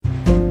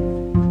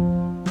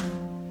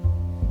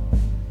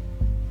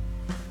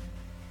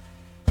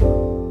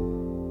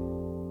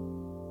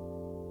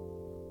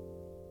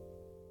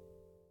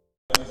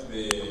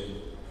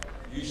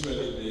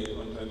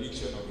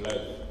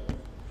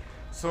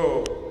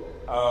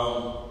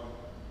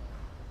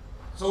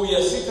So we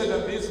are seated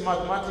and this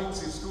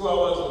mathematics is 2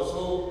 hours or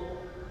so.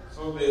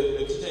 So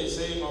the teacher is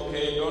saying,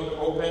 okay, don't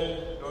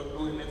open, don't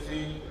do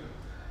anything.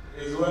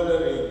 He's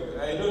wondering,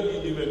 I don't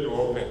need even to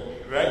open,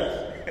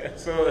 right?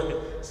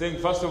 So saying,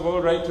 first of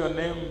all, write your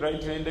name,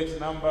 write your index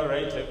number,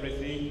 write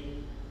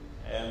everything,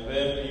 and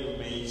then you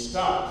may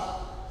start.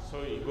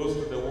 So he goes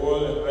to the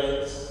wall and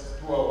writes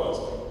 2 hours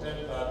from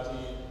 10:30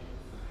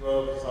 to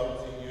 12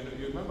 something.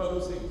 You remember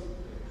those things?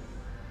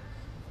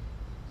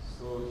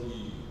 So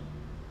he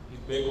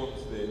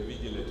beckons the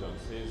vigilator and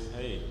says,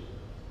 hey,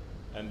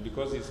 and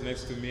because he's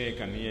next to me, I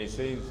can hear. He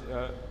says,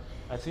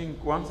 I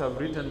think once I've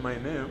written my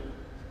name,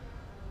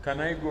 can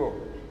I go?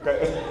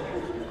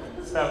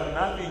 So I have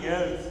nothing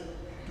else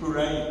to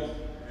write.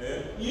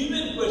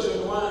 Even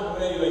question 1,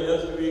 where you are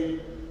just doing,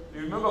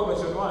 you remember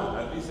question 1?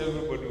 At least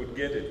everybody would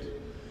get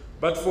it.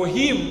 But for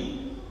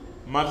him,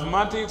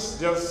 mathematics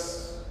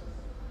just,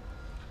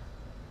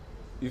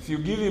 if you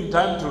give him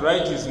time to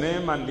write his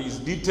name and his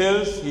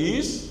details, he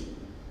is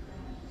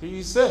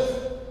safe.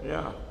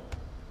 Yeah.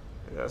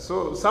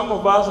 So some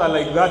of us are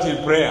like that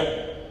in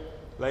prayer.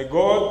 Like,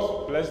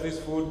 God, bless this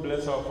food,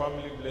 bless our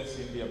family, bless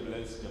India,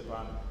 bless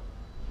Japan.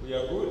 We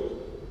are good,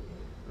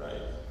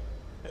 right?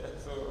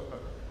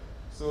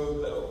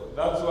 So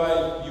that's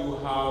why you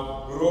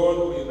have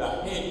grown with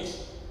a hate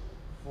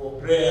for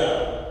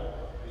prayer.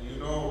 You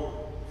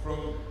know,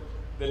 from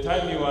the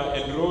time you are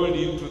enrolled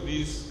into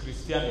this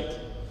Christianity.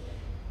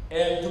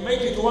 And to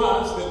make it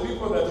worse, the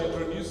people that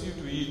introduced you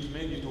to it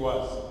made it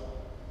worse.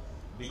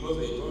 Because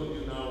they told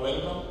you now,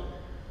 welcome,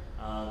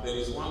 there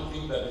is one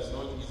thing that is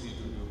not easy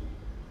to do.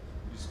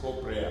 It's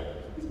called prayer.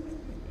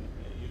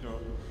 You know,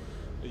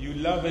 you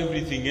love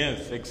everything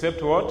else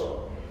except what?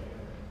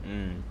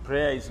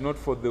 Prayer is not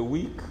for the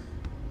weak.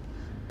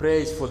 Prayer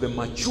is for the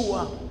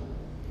mature.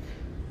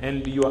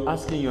 And you are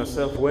asking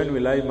yourself, when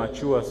will I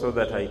mature so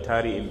that I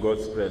tarry in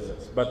God's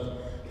presence? But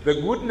the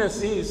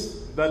goodness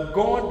is that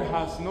God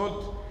has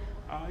not,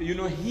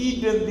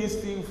 hidden this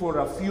thing for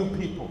a few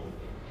people.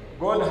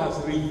 God has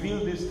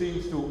revealed these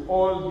things to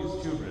all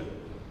his children.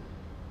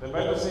 The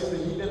Bible says the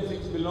hidden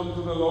things belong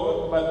to the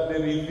Lord, but the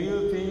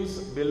revealed things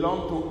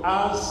belong to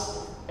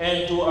us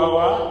and to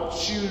our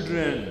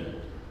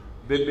children.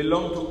 They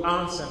belong to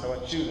us and our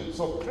children.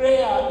 So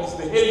prayer is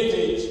the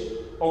heritage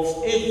of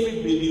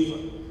every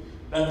believer.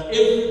 That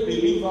every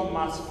believer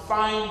must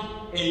find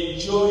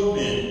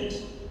enjoyment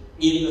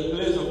in the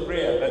place of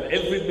prayer. That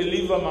every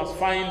believer must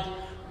find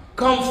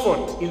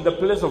comfort in the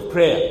place of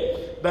prayer.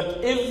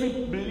 That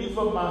every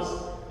believer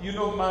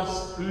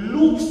must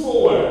look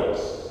forward.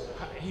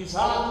 His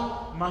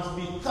heart must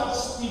be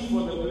thirsty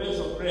for the place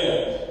of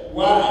prayer.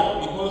 Why?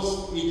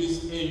 Because it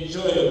is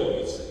enjoyable.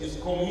 It's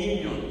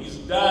communion. It's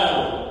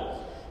dialogue.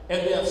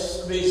 And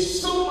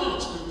there's so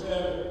much to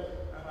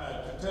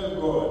tell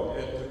God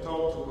and to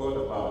talk to God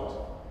about.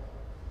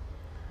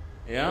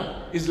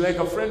 Yeah? It's like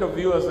a friend of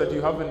yours that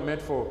you haven't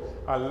met for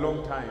a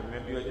long time,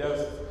 and you're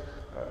just,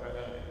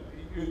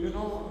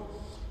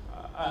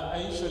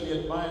 I usually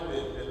admire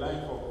the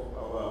life of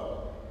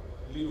our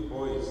little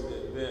boys. They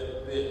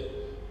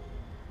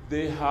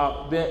didn't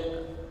have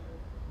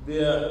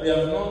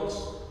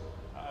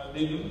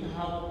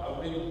a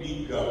very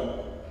big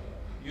gap,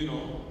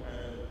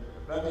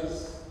 that is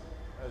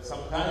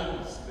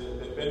sometimes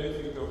the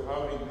benefit of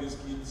having these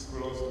kids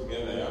close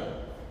together. Yeah?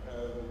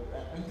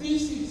 And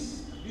this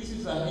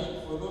is a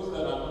hint for those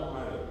that are not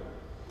married.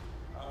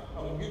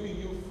 I'm giving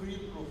you free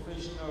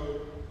professional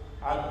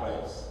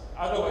advice.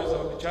 Otherwise,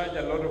 I would charge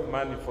a lot of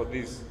money for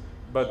this.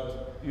 But,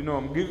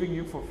 I'm giving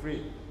you for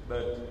free.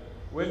 That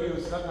when you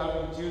start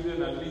having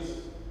children, at least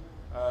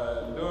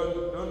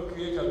don't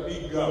create a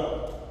big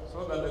gap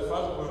so that the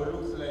firstborn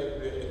looks like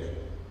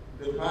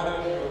the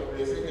parent of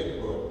the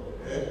secondborn.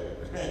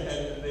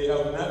 And they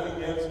have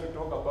nothing else to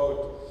talk about.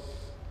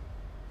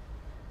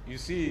 You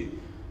see,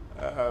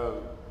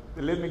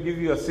 let me give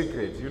you a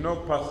secret.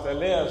 Pastor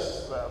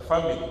Leah's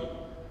family,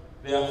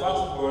 their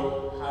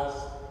firstborn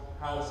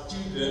has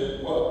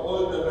children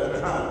older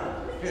than her.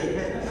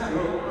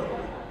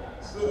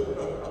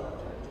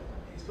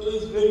 So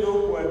it's very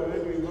awkward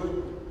when we go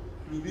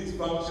to these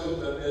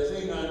functions and they're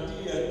saying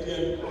auntie, and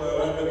people are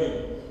wondering,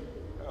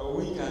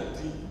 which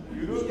auntie?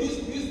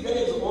 This guy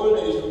is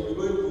older, he should be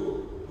going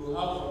to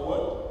have for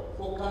what?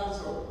 For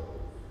counsel.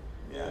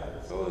 Yeah,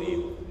 so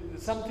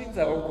some things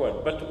are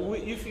awkward, but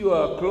if you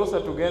are closer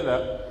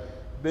together,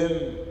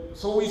 then,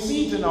 so we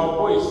see it in our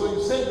boys. So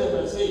you send them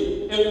and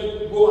say,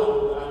 hey,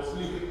 go and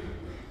sleep.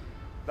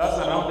 That's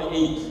around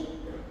 8.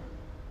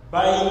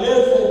 By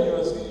 11, you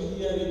are still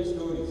hearing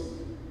stories.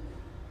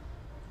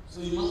 So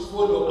you must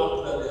follow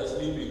up that they are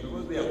sleeping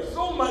because they have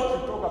so much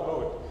to talk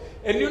about.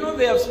 And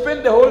they have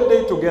spent the whole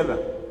day together.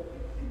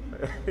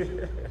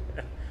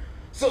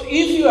 So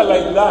if you are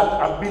like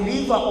that, a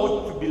believer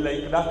ought to be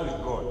like that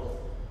with God.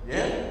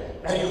 Yeah?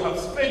 And you have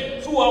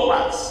spent 2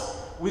 hours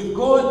with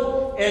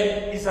God,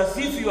 and it's as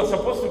if you are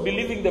supposed to be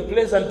leaving the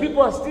place, and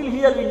people are still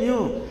hearing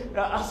you,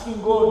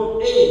 asking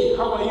God, hey,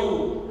 how are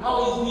you?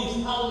 How is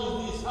this? How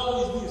is this?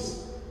 How is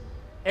this?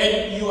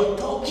 And you are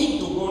talking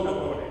to God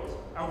about it.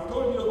 I've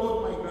told you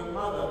about my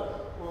grandmother.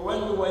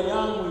 When we were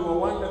young, we were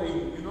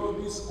wondering,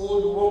 this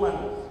old woman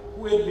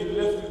who had been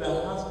left with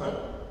her husband.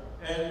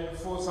 And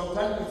for some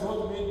time we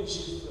thought maybe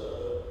she's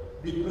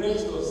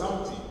depressed or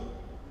something.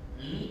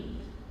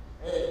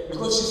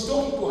 Because she's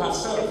talking to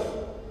herself.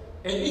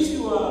 And if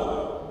you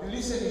are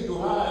listening to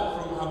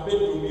her from her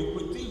bedroom, you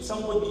could think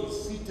somebody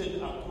is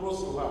seated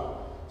across to her,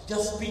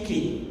 just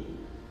speaking.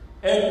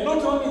 And not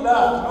only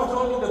that, not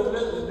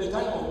only the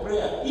time of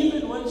prayer,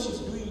 even when she's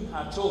doing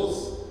her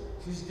chores,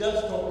 she's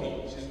just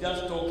talking. She's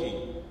just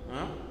talking.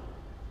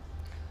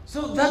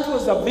 So that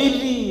was a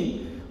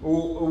very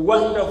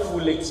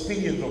wonderful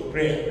experience of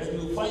prayer.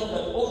 And you find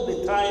that all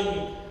the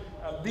time,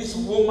 this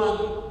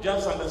woman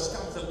just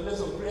understands the place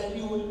of prayer. And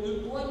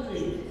you're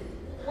wondering,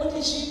 what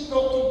is she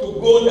talking to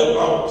God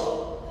about?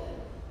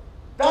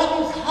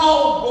 That is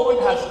how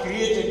God has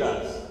created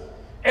us.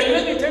 And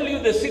let me tell you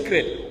the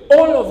secret.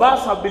 All of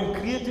us have been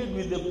created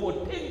with the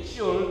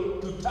potential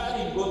to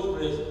tarry in God's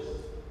presence.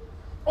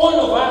 All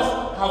of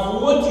us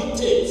have what it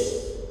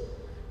takes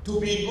to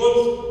be in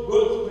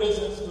God's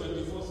presence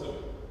 24/7.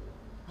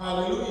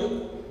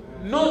 Hallelujah.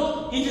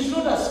 It is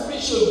not a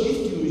special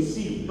gift you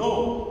receive.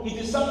 No. It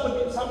is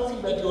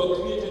something that you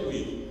are created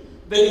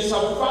with. There is a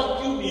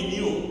vacuum in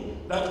you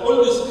that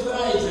always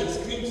cries and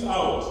screams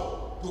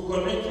out to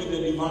connect with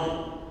the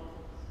divine.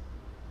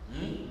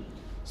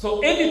 So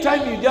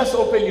anytime you just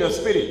open your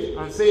spirit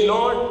and say,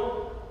 Lord,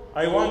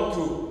 I want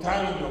to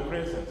tarry in your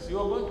presence, you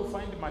are going to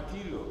find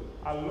material,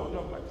 a lot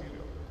of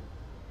material.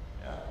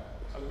 Yeah,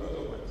 a lot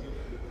of material.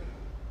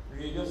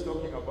 We are just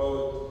talking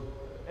about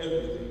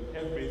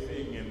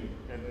everything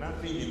and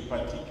nothing in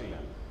particular.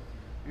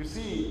 You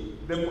see,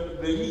 the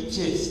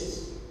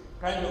richest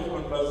kind of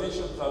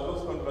conversations are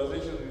those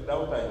conversations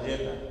without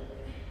agenda.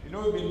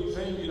 We've been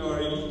trained in our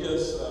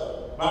religious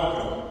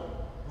background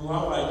to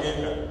have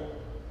agenda.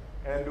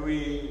 And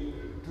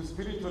to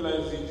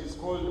spiritualize it is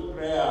called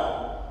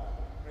prayer.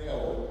 Prayer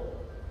what?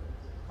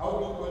 How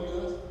do you call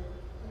yours?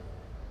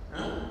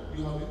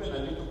 You have even a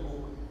little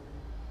book.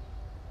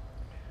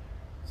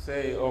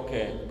 Say,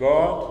 okay,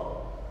 God,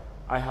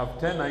 I have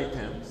 10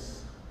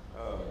 items.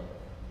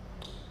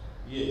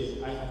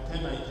 Yes, I have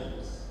 10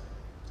 items.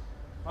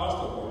 First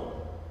of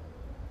all,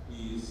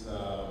 is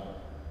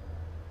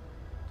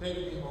take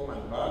me home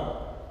and back.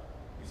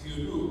 If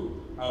you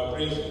do, I'll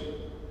praise you.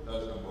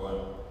 That's number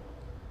one.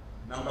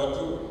 Number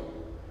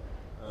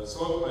two,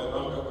 solve my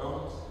bank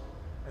account.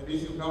 And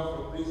if you come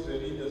from this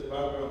religious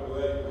background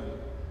where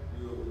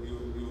you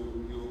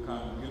can,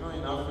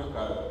 in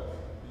Africa,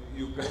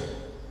 you can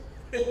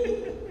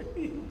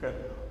you can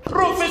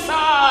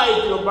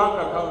prophesy to your bank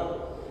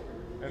account,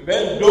 and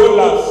then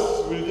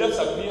dollars will just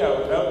appear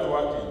without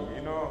working.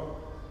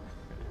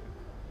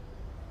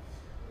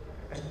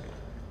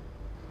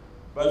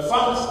 But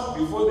first,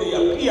 before they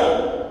appear,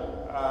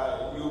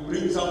 you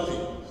bring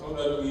something so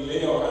that we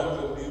lay our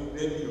hands on them.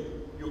 Then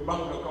your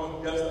bank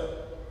account just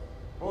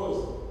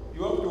pause.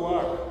 You have to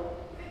work.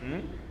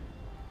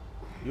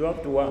 You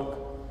have to work.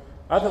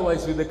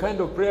 Otherwise, with the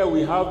kind of prayer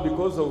we have,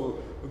 because of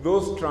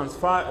those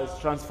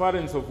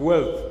transference of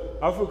wealth,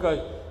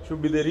 Africa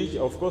should be the rich.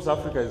 Of course,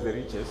 Africa is the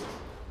richest,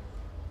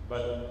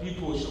 but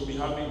people should be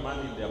having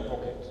money in their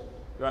pocket.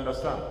 You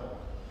understand?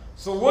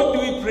 So what do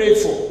we pray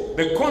for?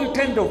 The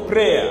content of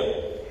prayer.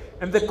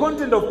 And the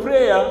content of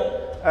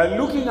prayer,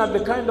 looking at the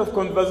kind of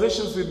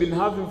conversations we've been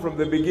having from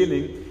the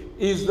beginning,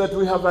 is that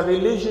we have a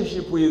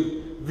relationship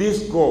with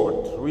this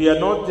God. We are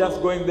not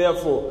just going there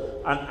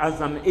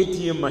as an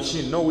ATM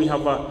machine. No, we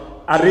have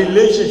a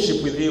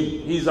relationship with Him.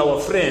 He's our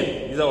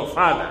friend. He's our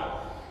Father.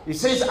 He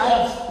says, I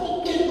have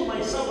spoken to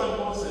my servant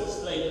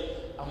Moses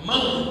like a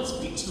man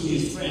speaks to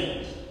his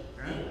friend.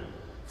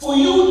 For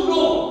you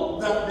know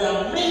that there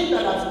are men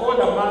that have called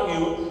among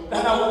you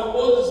that have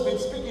always been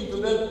speaking to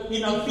them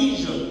in a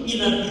vision,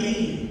 in a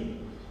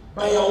dream,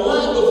 by a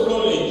word of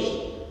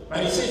knowledge.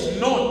 But he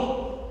says,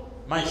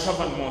 not my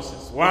servant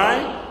Moses.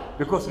 Why?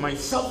 Because my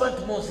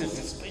servant Moses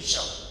is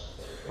special.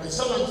 My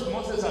servant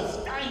Moses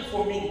has time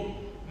for me.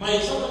 My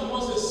servant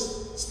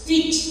Moses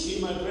speaks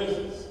in my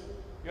presence.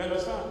 You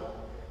understand?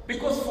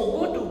 Because for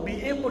God to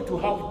be able to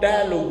have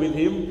dialogue with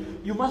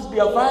Him, you must be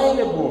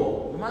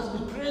available. You must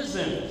be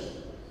present.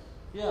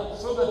 Yeah,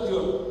 so that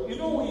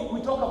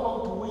we talk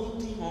about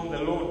waiting on the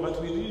Lord,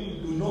 but we really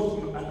do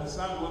not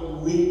understand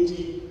what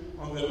waiting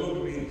on the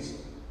Lord means.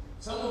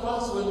 Some of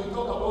us, when we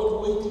talk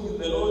about waiting in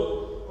the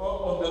Lord,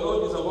 on the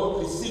Lord, is about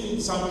receiving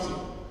something.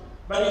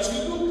 But if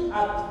you look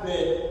at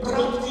the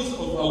practice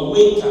of a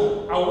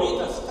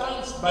waiter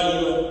stands by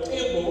your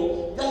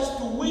table just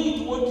to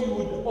wait what you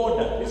would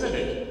order, isn't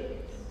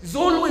it? He's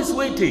always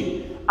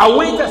waiting. A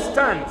waiter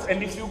stands,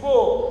 and if you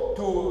go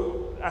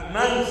to a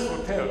nice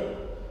hotel,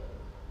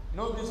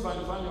 not these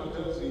funny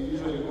hotels we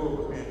usually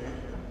go.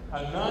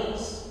 A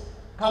nice,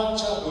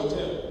 cultured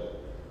hotel.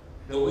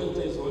 The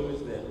waiter is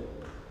always there.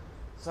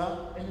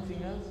 Sir,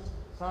 anything else?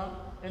 Sir,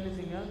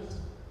 anything else?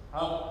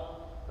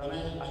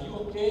 Are you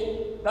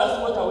okay? That's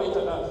what a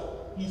waiter does.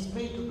 He's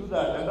paid to do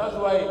that. And that's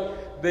why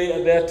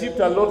they are tipped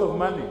a lot of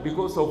money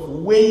because of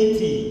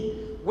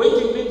waiting.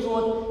 Waiting means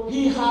what?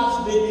 He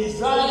has the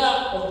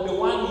desire of the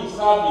one he's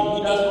serving.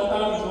 He does not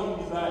have his own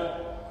desire.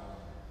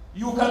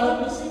 You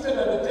cannot be seated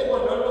at the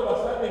table and all of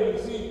a sudden you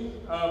see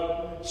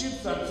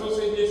chips and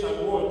sausages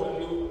and what,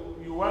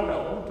 and you wonder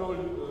who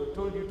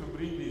told you to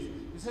bring this.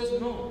 He says,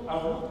 no,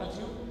 I've looked at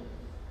you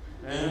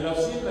and I've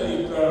seen that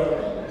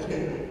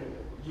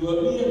you are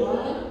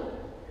BMI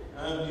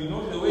and you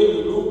know the way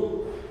you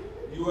look.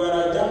 You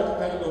are a junk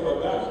kind of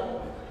a guy.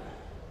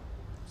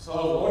 So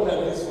I've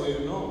ordered this for you.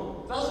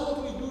 No. That's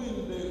what we do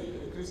in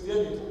the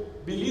Christianity.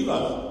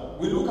 Believers,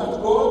 we look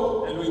at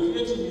God and we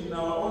create Him in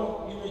our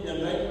own image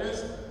and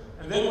likeness.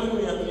 And then when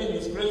we appear in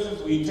His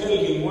presence, we tell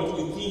Him what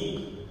we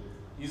think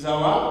is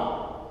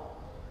our.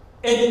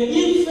 And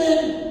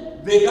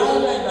even the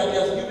guideline that He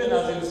has given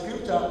us in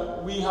Scripture,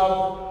 we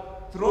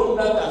have thrown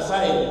that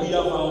aside. We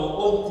have our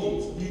own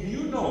things. Did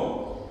you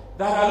know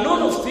there are a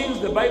lot of things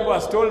the Bible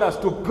has told us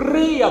to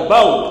pray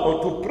about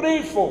or to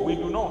pray for? We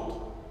do not.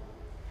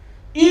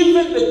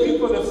 Even the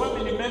people, the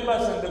family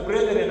members and the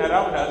brethren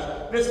around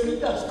us, the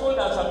Scriptures told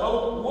us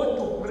about what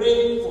to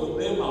pray for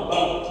them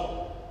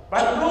about.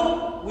 But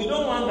no, we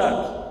don't want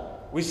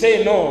that. We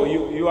say, no,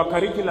 your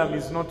curriculum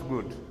is not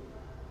good.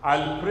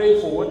 I'll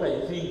pray for what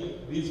I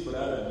think this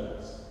brother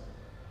needs.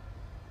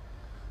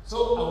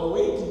 So our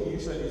waiting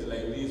usually is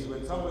like this.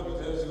 When somebody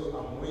tells you,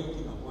 I'm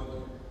waiting upon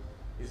you,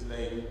 it's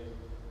like,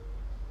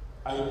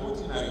 I put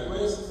in a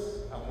request,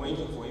 I'm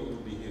waiting for him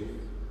to behave.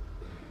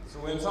 So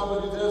when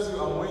somebody tells you,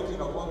 I'm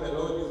waiting upon the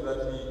Lord, is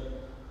that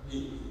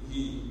he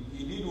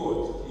did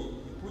what? He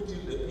put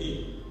in the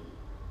pin.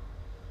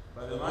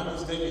 But the man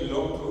is taking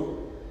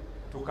long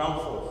to come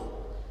forth.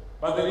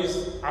 But there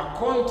is a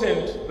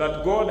content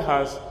that God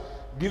has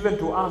given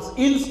to us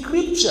in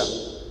Scripture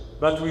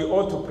that we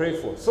ought to pray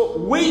for. So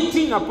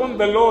waiting upon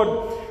the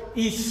Lord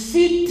is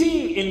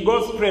sitting in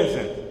God's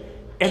presence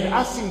and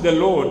asking the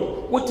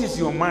Lord, what is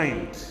your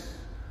mind?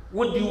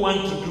 What do you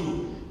want to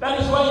do? That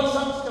is why in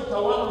Psalms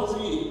chapter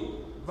 103,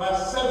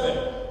 verse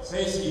 7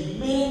 says, He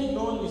made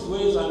known His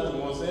ways unto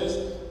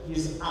Moses,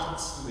 His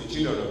acts to the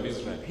children of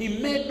Israel.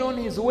 He made known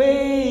His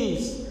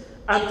ways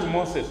unto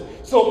Moses.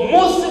 So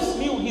Moses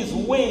knew His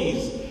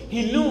ways.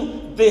 He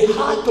knew the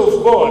heart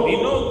of God. He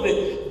knew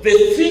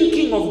the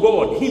thinking of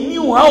God. He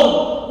knew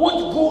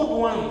what God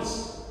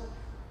wants.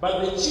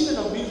 But the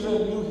children of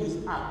Israel knew His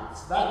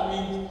acts. That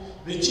means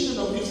the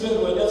children of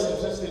Israel were just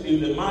interested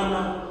in the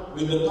manna,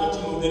 with the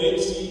parting of the Red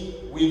Sea,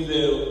 with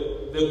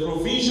the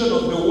provision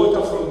of the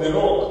water from the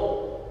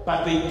rock.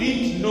 But they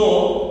didn't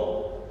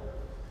know.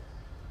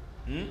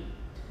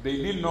 They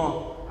didn't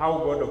know how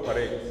God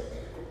operates.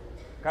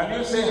 Can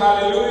you say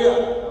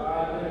hallelujah?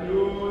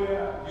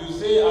 Hallelujah. You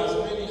say as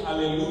many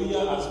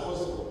hallelujah as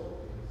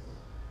possible.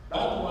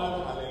 That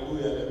word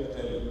hallelujah, let me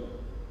tell you.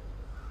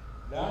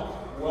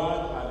 That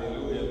word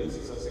hallelujah, this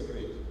is a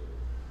secret.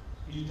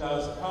 It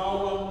has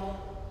power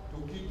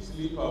to keep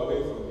sleep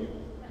away from you.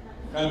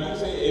 Can you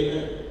say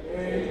amen?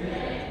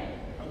 Amen.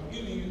 I'm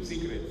giving you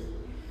secrets.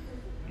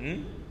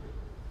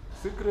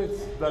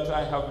 Secrets that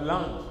I have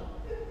learned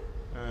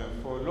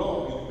for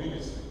long in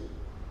ministry.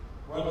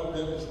 One of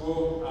them is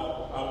called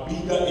a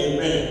bigger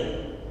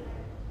amen.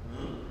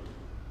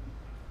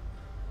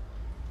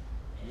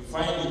 You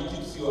find it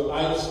keeps your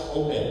eyes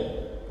open.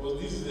 Because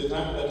this is the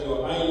time that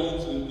your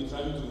eyelids will be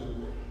trying to.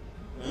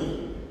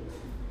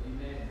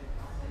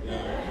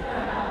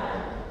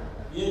 Yeah.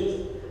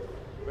 Yes.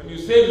 When you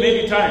say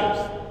many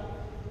times,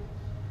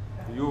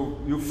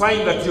 you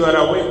find that you are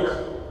awake.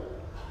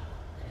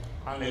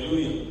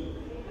 Hallelujah.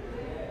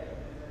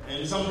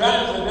 And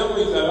sometimes the devil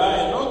is a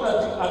liar. Not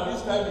that at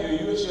this time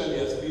you're usually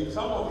asleep.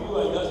 Some of you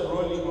are just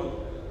rolling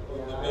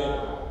on the bed.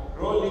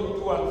 Rolling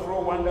to and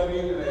fro,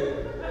 wondering,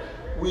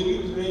 will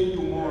it rain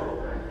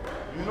tomorrow?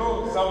 You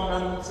know, some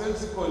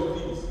nonsensical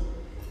things.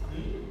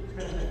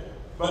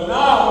 But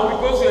now,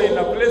 because you're in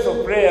a place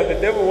of prayer, the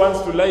devil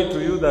wants to lie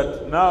to you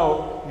that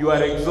now you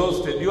are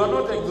exhausted. You are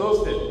not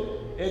exhausted.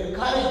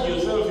 Encourage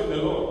yourself in the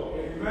Lord.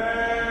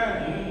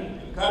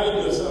 Amen.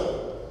 Encourage yourself.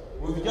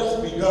 We've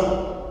just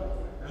begun.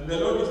 And the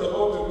Lord is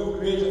about to do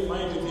great and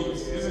mighty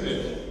things, isn't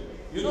it?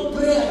 You know,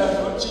 prayer does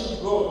not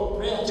change God.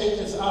 Prayer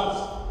changes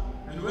us.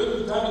 And when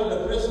we carry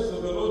the presence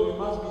of the Lord, we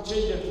must be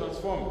changed and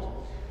transformed.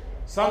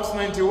 Psalms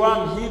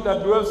 91, He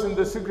that dwells in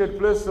the secret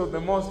place of the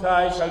Most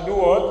High shall do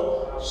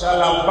what? Shall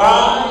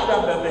abide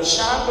under the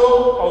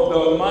shadow of the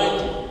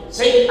Almighty.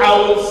 Say, I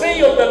will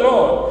say of the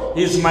Lord,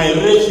 He is my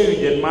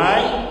refuge and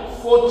my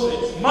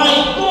fortress. My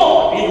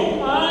God, in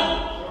whom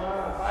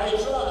I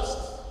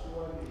trust.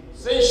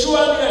 Say,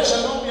 surely I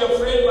shall not be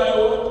afraid by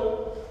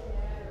what?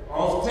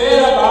 Of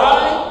terror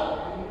by,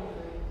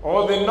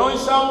 or the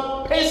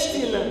noisome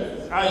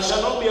pestilence. I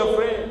shall not be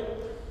afraid.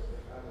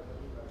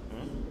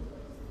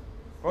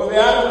 Or the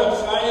arrow that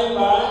flieth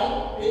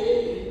by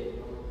day.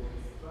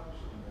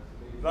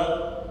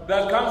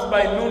 That comes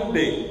by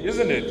noonday,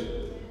 isn't it?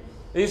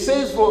 He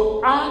says,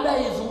 for under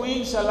His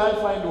wings shall I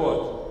find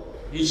what?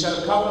 He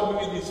shall cover me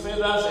with His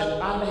feathers,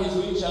 and under His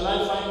wings shall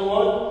I find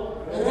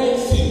what?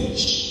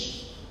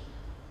 Refuge.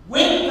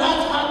 When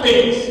that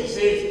happens, he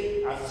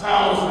says,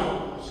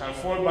 1,000 shall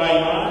fall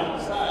by my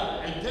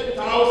side, and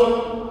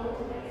 10,000,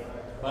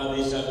 but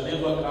they shall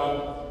never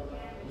come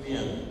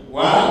near me.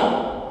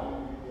 Why?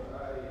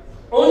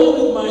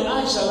 Only with my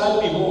eyes shall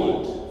I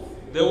behold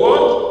the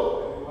what?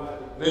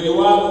 The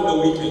reward of the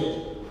wicked.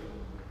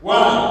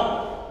 Why?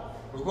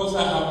 Because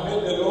I have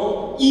made the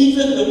Lord,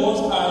 even the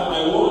Most High,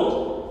 my what?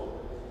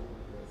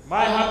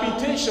 My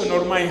habitation,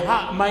 or my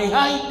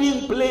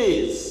hiding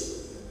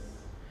place.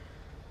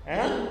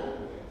 Eh?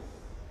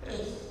 Yes.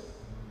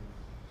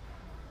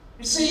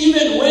 You see,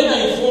 even when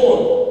I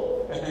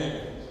fall,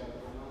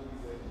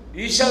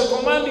 he shall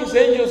command his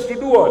angels to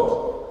do what?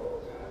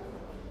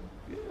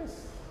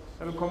 Yes,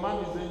 shall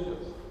command his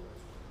angels.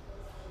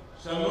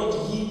 Shall not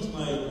hit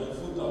my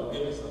foot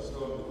against a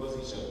stone, because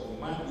he shall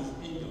command his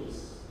angels.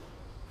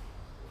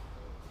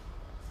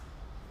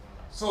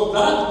 So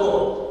that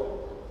God,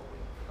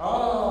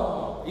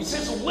 he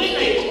says, when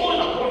I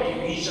call upon him,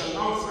 he shall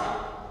answer.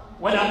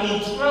 When I'm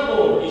in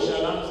trouble, he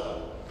shall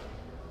answer.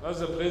 That's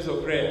the place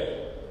of prayer.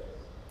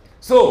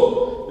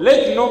 So,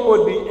 let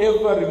nobody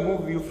ever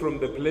remove you from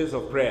the place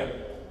of prayer.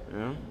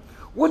 Yeah?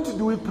 What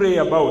do we pray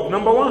about?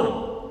 Number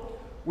one,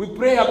 we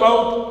pray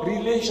about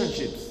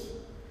relationships.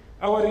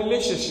 Our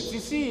relationships. You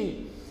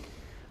see,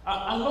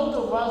 a lot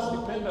of us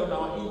depend on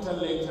our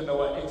intellect and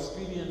our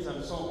experience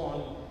and so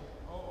on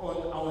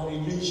our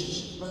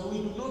relationships. But we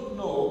do not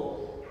know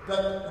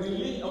that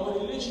our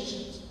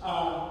relationships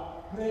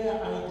are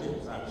prayer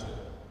items, actually.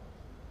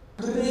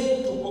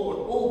 Pray to God.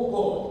 Oh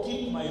God,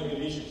 keep my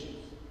relationships.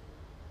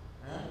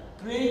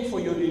 Praying for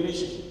your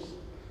relationships.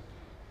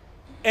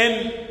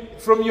 And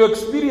from your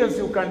experience,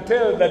 you can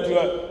tell that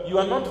you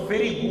are not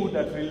very good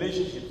at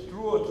relationships.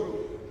 True or true?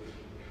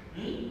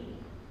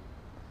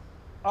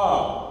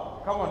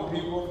 Come on,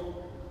 people.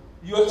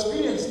 Your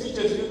experience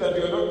teaches you that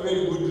you are not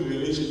very good in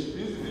relationships,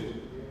 isn't it?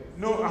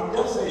 No, I'm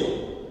just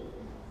saying,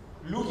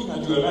 looking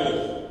at your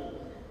life,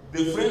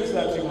 the friends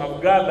that you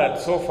have gathered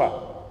so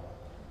far.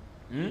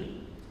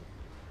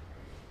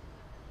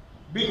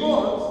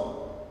 Because,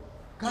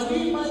 can you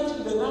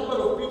imagine the number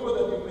of people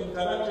that you've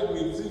interacted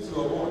with since you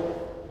were born,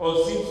 or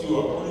since you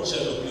were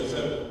conscious of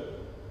yourself?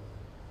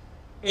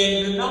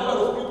 And the number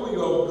of people you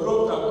have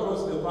dropped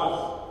across the path.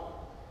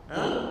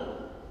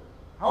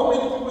 How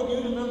many people do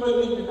you remember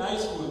being in high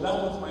school? That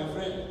was my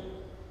friend.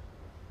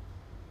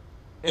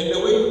 And the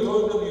way you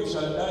told them you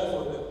shall die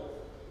for them.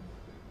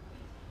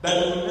 That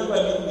you will never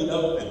live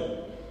without them.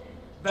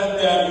 That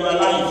they are your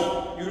life.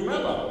 You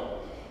remember?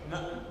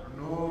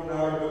 No,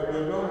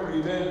 don't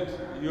pretend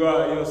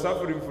you're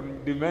suffering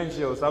from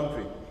dementia or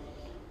something.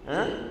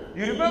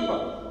 You remember?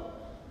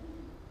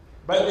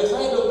 By the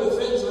side of the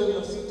fence, when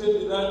you're seated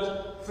with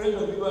that friend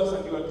of yours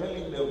and you are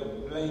telling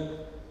them, like,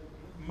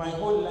 my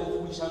whole life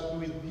we shall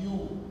be with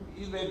you.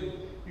 Even,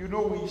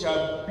 we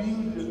shall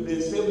build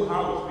the same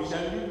house. We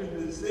shall live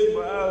in the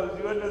same house.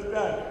 You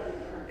understand?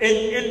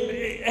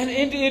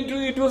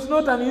 And it was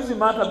not an easy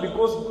matter,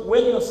 because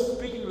when you're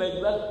speaking like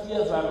that,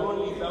 tears are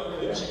rolling down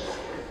your cheeks.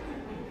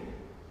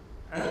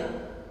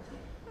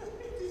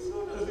 It is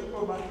not a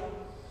simple matter.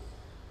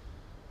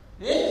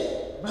 Yes,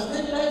 but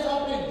then life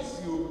happens.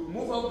 You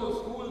move out of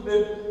school,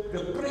 then the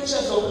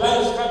pressures of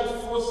life start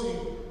forcing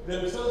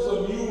themselves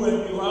on you,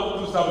 and you have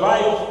to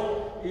survive.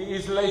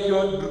 It's like you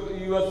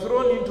are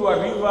thrown into a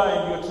river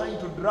and you're trying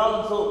to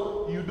drown,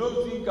 so you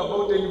don't think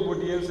about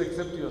anybody else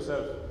except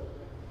yourself.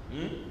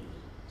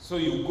 So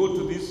you go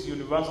to this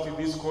university,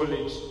 this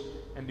college,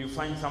 and you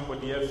find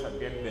somebody else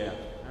again there.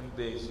 And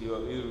there's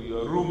your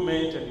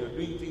roommate, and you're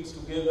doing things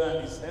together,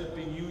 and he's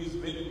helping you, he's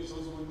very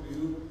resourceful to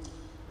you.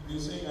 And you're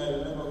saying, I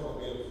will never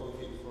forget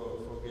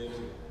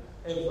you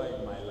ever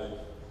in my life.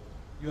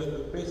 You are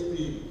the best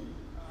thing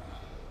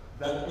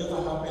that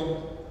ever happened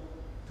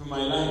to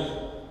my life.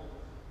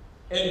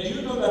 And do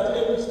you know that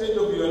every stage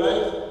of your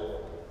life,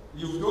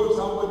 you've told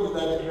somebody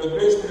that the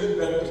best thing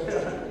that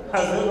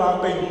has ever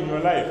happened in your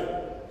life?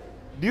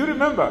 Do you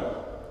remember?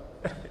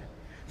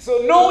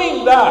 So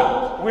knowing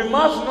that, we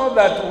must know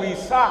that we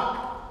suck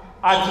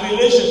at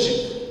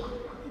relationships.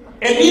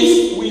 And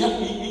if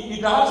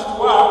it has to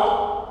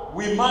work,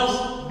 we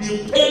must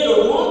depend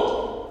on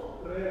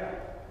what?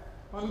 Prayer.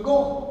 On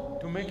God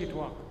to make it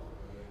work.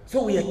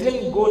 So we are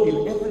telling God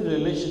in every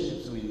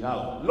relationship we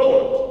have,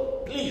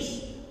 Lord,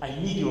 please, I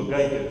need your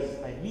guidance.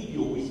 I need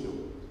your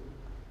wisdom.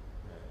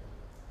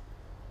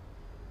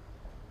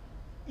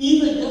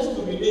 Even just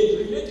to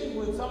relating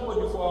with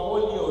somebody for a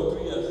whole year or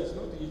 2 years, it's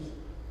not easy.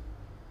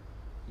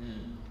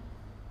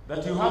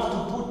 That you have to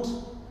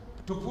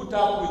put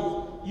up with.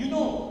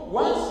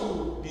 Once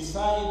you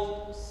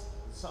decide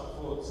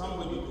for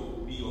somebody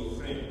to be your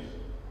friend,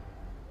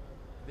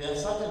 there are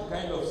certain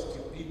kind of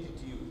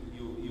stupidity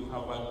you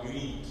have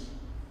agreed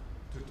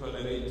to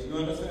tolerate. You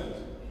understand?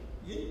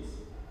 Yes.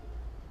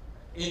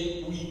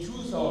 And we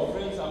choose our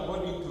friends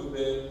according to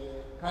the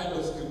kind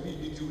of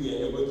stupidity we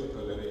are able to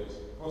tolerate.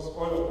 Because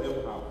all of them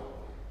have.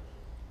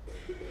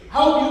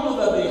 How do you know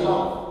that they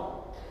have?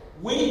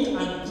 Wait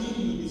until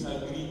you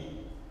disagree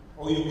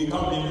or you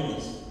become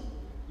enemies.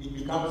 It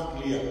becomes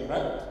clear,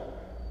 right?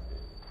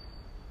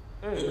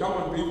 Hey, come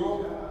on,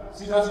 people.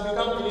 See, it has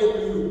become clear to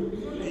you.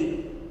 You know,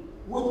 like,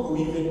 what were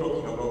we even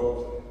talking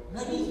about?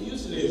 That is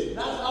useless.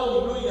 That's how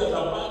we know he has a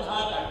bad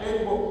heart, a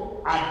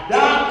terrible, a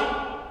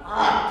dark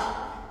heart.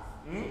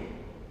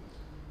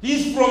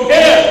 He's from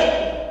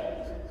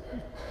hell.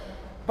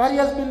 But he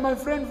has been my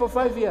friend for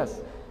 5 years.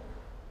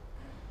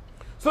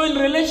 So in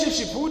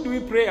relationship, who do we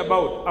pray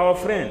about? Our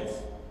friends.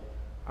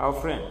 Our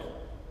friend.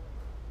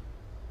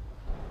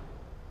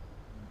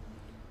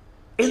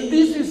 And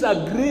this is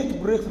a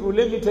great breakthrough.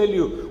 Let me tell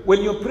you,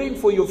 when you're praying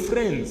for your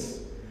friends,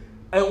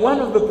 and one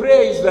of the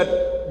prayers is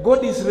that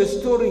God is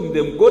restoring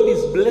them, God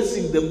is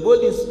blessing them,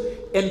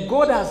 and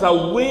God has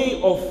a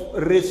way of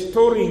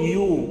restoring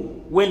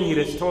you when He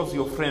restores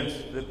your friends,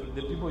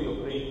 the people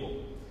you're praying for.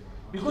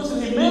 Because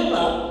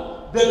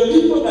remember, the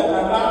people that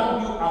are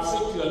around you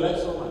affect your life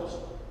so much.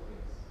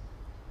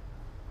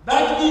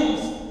 That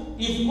means,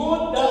 if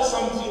God does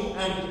something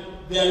and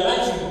their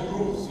life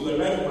improves, your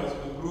life must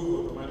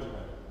improve automatically.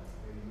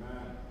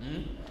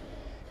 Amen.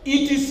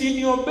 It is in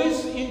your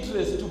best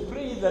interest to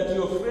pray that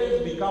your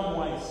friends become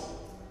wise.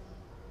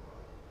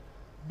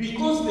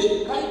 Because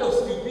the kind of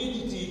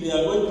stupidity they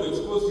are going to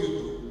expose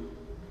you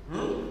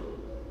to,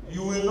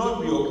 you will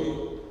not be okay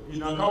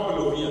in a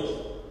couple of years.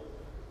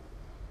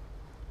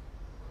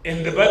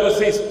 And the Bible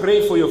says,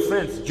 pray for your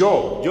friends.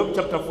 Job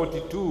chapter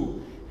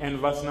 42 and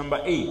verse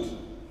number 8.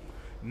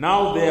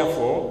 Now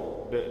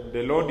therefore,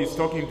 the Lord is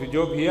talking to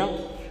Job here.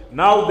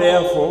 Now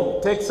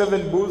therefore, take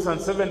 7 bulls and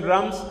 7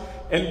 rams,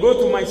 and go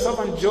to my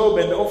servant Job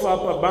and offer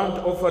up a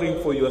burnt offering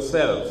for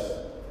yourselves.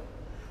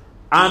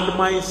 And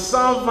my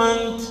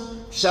servant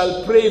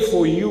shall pray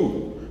for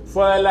you,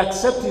 for I'll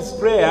accept his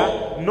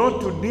prayer, not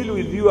to deal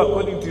with you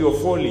according to your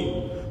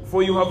folly.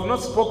 For you have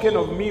not spoken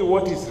of me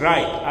what is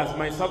right, as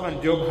my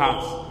servant Job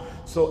has.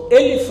 So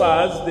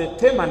Eliphaz the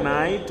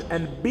Temanite,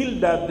 and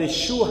Bildad the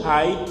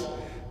Shuhite,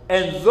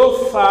 and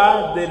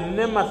Zophar the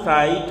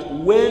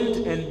Nemathite went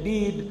and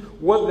did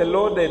what the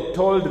Lord had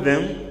told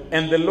them,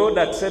 and the Lord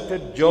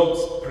accepted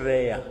Job's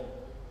prayer.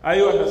 Are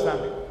you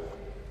understanding?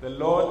 The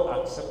Lord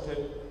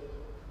accepted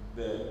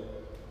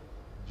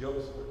Job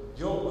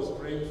was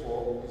praying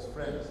for his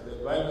friends.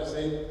 The Bible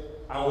said,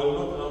 I will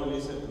not now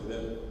listen to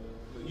them.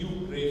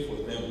 You pray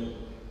for them.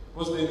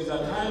 Because there is a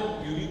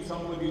time you need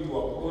somebody to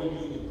uphold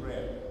you in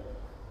prayer.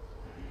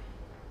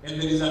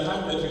 And there is a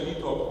time that you need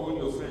to uphold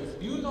your friends.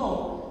 Do you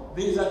know,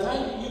 there is a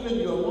time even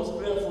your most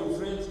prayerful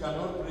friends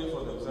cannot pray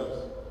for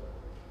themselves.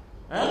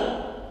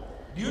 Huh?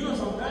 Do you know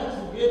sometimes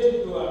you get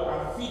into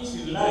a fix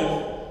in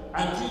life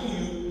until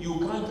you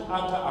can't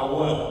utter a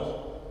word.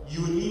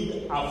 You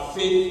need a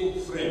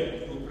faithful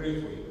friend to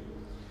pray for you.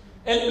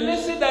 And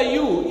blessed are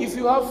you if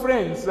you have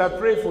friends that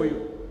pray for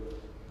you.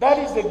 That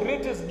is the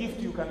greatest gift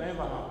you can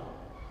ever have.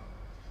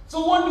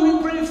 So what do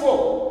we pray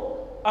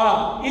for?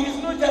 It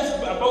is not just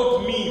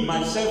about me,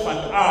 myself, and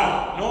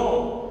I.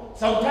 No.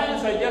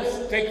 Sometimes I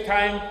just take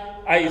time,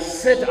 I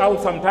set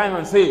out some time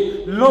and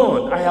say,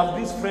 Lord, I have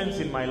these friends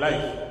in my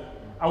life.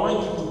 I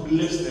want you to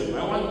bless them.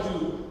 I want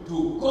you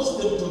to cause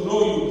them to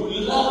know you, to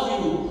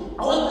love you.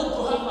 I want them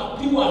to have a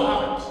pure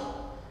heart.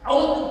 I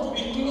want them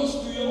to be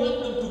close to you. I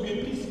want them to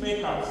be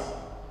peacemakers.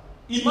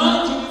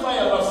 Imagine if I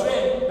have a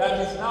friend that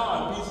is now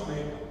a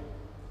peacemaker.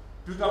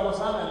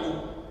 Tutakosana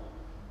leo.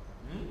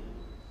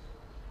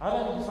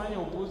 Hata nikifanya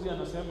upuzi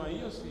anasema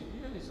hiyo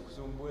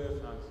isikusumbue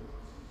Francis.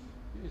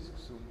 Hiyo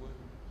isikusumbue.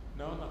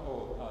 Naona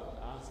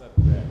answered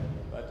prayer.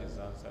 That is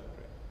answered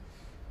prayer.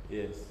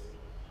 Yes.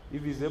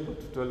 If he's able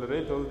to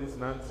tolerate all this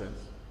nonsense,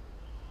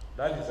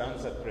 that is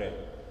answered prayer.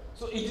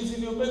 So it is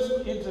in your best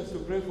interest to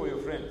pray for your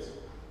friends.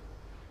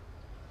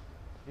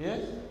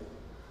 Yes?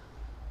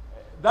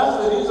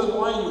 That's the reason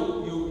why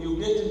you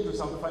get into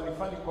some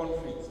funny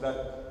conflicts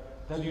that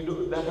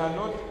are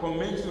not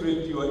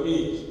commensurate to your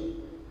age.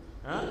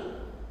 Huh?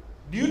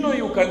 Do you know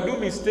you can do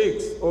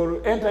mistakes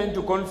or enter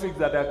into conflicts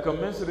that are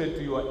commensurate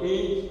to your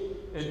age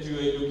and to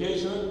your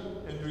education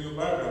and to your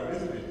background,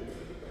 isn't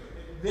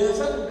it? There are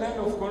certain kind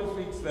of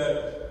conflicts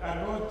that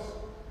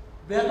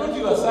they are not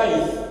your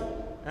size.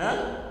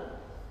 Huh?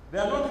 They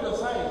are not your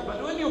size.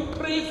 But when you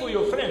pray for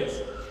your friends,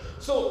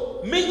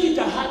 so make it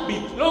a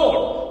habit.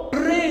 Lord,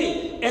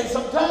 pray. And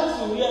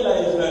sometimes you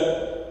realize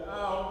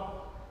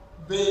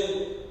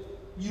that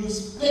you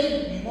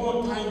spend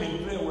more time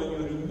in prayer when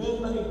you're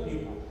remembering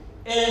people.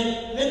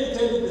 And let me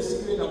tell you the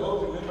secret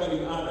about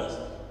remembering others.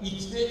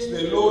 It takes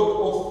the load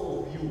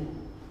off of you.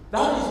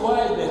 That is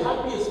why the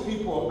happiest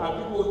people are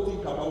people who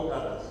think about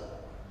others.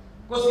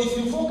 Because if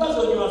you focus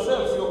on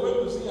yourself, you're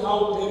going to see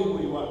how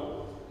terrible you are.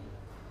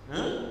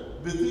 Huh?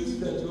 The things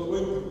that you're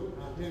going through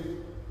are terrible.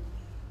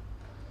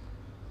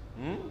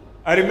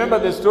 I remember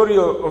the story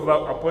of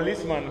a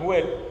policeman who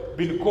had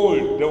been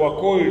called. They were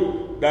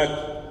called that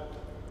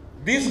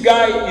this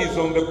guy is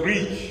on the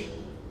bridge.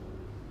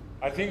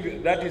 I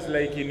think that is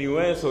like in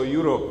US or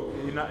Europe.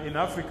 In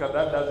Africa,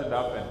 that doesn't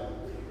happen.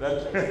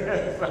 That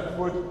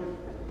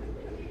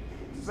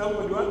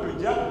somebody want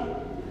to jump.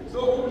 So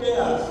who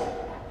cares?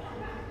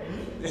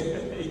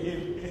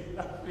 In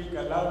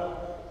Africa,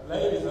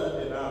 life is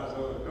hard enough. So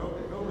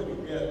nobody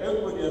cares.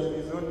 Everybody has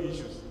his own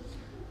issues.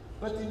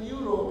 But in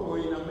Europe or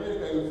in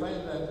America, you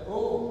find that,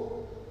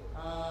 call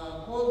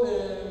the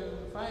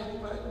fire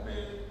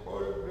department, call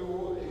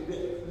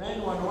the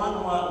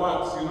 911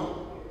 works, you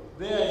know.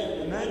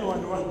 There,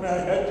 911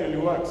 actually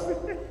works.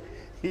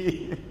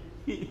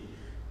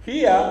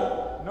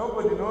 Here,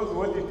 nobody knows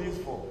what it is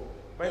for.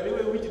 By the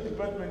way, which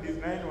department is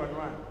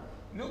 911?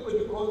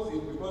 Nobody calls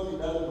it because it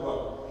doesn't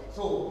work.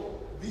 So,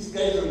 this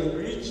guy is on the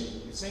bridge,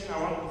 he's saying, I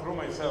want to throw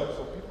myself.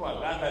 So people are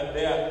gathered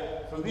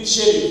there. So these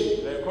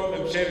sheriffs, they call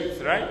them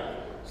sheriffs, right?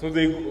 So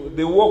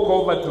they walk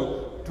over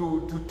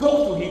to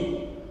talk to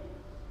him.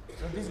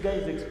 So this guy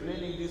is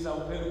explaining this, how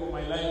terrible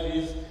my life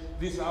is,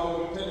 this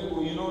how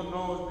terrible,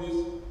 no, this.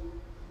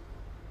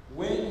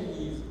 When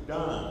he's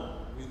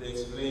done with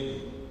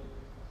explaining,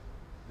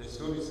 the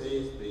story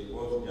says they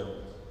both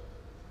jumped.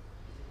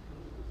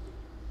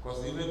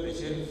 Because even the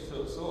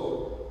sheriff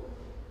saw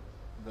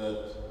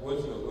that what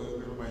you're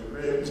going through, my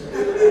friend,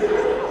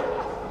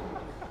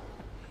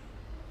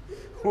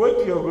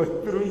 what you're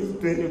going through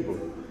is terrible.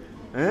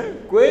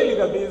 Kweli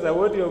kabisa,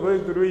 what you're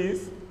going through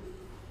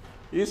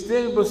is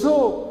terrible.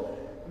 So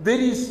there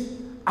is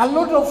a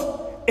lot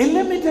of, and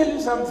let me tell you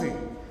something.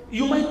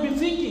 You might be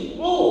thinking,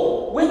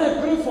 when I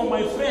pray for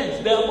my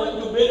friends, they are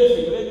going to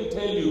benefit. Let me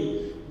tell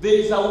you, there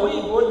is a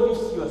way God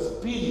lifts your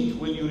spirit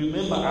when you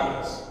remember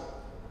others.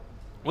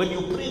 When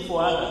you pray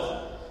for others.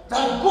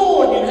 That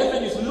God in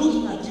heaven is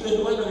looking at you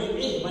and wondering,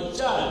 hey, my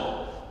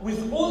child,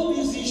 with all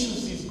these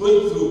issues he's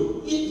going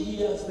through, if he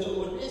has the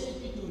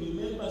audacity to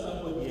remember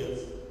somebody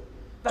else,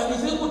 that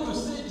is able to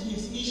set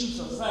his issues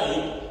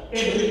aside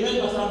and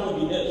remember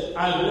somebody else,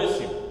 I'll bless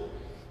him.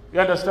 You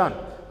understand?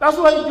 That's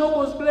why Job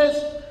was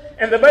blessed.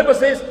 And the Bible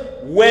says,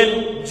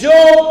 when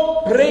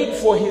Job prayed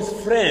for his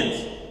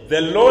friends, the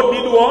Lord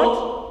did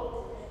what?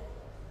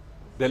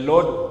 The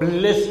Lord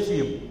blessed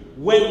him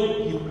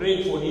when he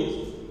prayed for his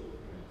friends.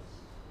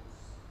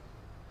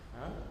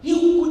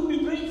 He could be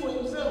praying for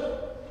himself.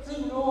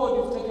 Saying, Lord,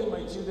 you've taken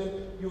my children,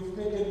 you've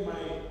taken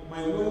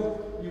my wealth,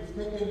 you've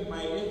taken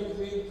my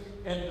everything.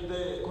 And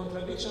the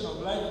contradiction of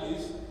life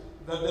is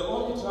that the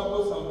only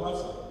troublesome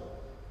person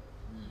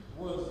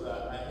was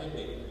a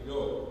headache.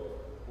 Job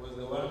was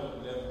the one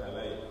who left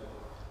alive.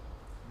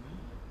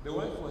 The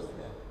wife was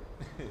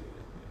there.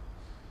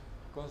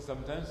 Because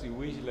sometimes you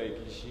wish like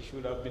she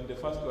should have been the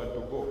first one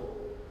to go.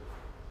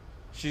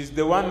 She's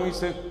the one who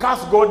said,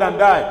 curse God and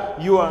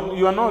die. You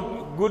are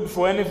not good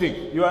for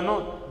anything. You are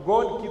not.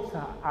 God keeps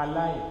her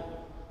alive.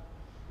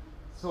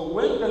 So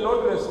when the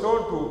Lord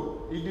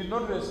restored he did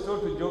not restore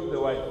to Job the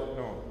wife.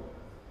 No.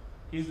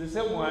 He's the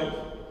same wife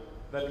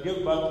that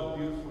gave birth to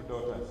beautiful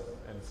daughters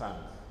and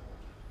sons.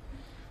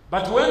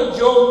 But when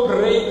Job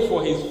prayed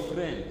for his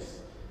friends,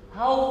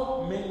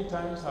 how many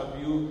times have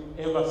you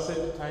ever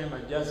set time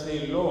and just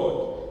say,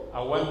 Lord,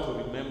 I want to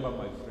remember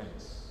my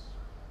friends.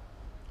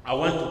 I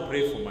want to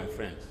pray for my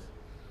friends.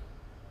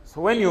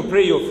 So when you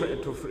pray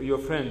to your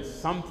friends,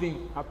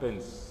 something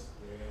happens.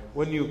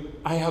 When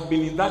I have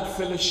been in that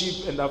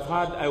fellowship and I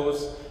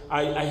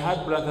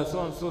had brother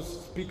so and so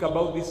speak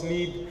about this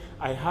need.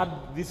 I had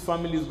this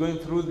family is going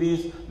through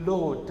this.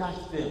 Lord,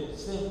 touch them,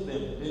 save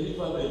them,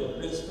 deliver them,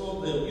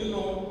 restore them.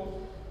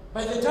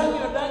 By the time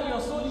you're done,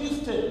 you're so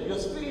lifted. Your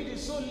spirit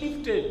is so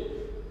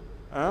lifted.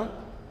 And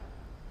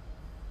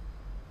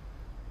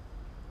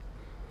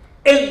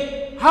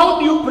how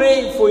do you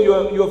pray for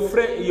your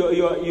friend,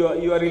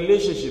 your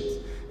relationships?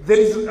 There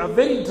is a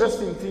very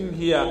interesting thing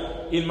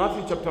here in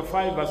Matthew chapter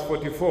 5, verse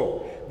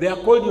 44. They are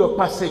called your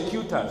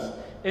persecutors.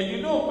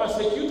 And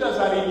persecutors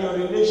are in your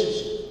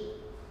relationship.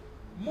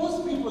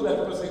 Most people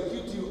that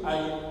persecute you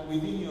are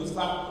within your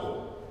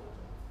circle.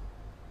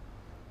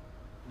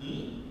 Do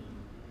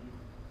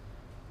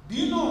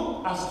you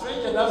know a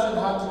stranger doesn't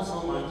hurt you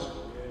so much?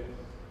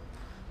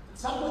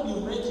 Somebody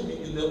you met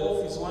in the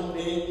office one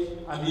day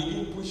and he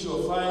didn't push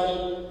your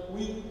file.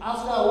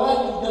 After a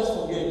while, you just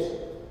forget.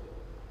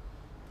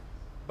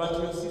 But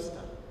your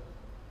sister.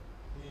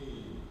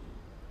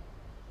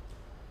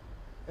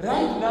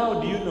 Right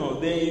now, do you know,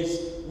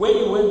 when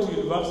you went to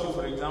university,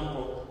 for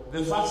example,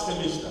 the first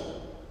semester,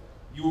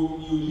 you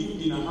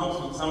lived in a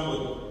house with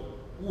somebody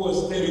who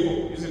was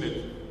terrible, isn't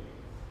it?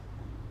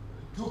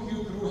 Took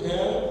you through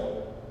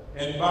hell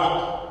and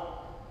back.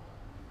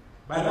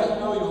 But right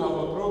now you have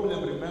a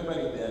problem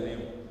remembering their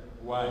name.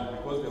 Why?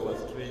 Because they were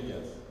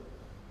strangers.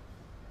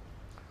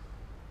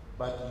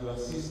 But your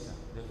sister,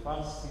 the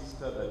first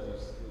sister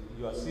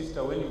your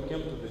sister when you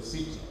came to the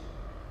city,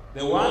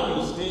 the one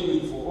you stayed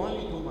with for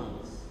only 2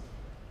 months,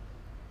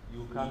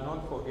 you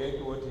cannot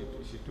forget what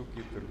she took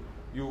you through.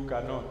 You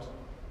cannot.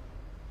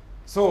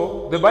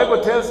 So the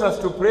Bible tells us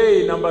to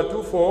pray, number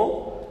 2,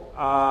 for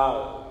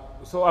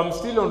so I'm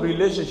still on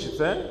relationships.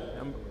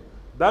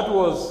 That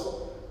was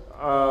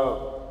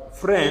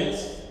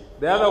friends.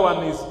 The other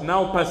one is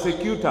now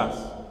persecutors.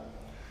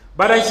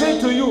 But I say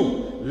to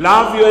you,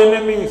 love your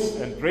enemies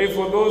and pray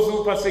for those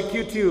who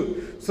persecute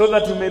you, so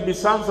that you may be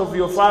sons of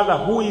your Father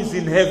who is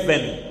in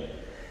heaven.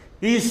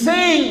 He's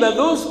saying that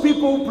those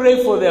people who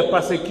pray for their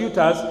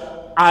persecutors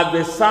are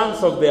the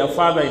sons of their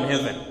Father in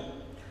heaven.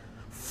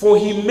 For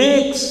he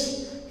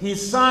makes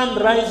His sun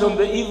rise on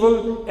the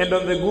evil and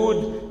on the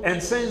good,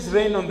 and sends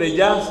rain on the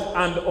just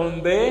and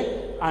on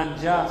the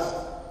unjust.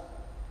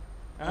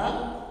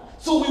 Huh?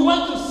 So we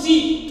want to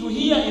see, to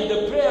hear in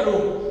the prayer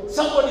room,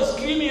 somebody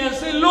screaming and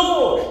say,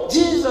 Lord,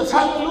 Jesus,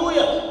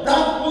 hallelujah,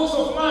 that voice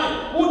of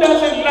mine, who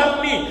doesn't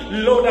love me?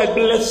 Lord, I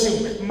bless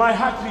him. My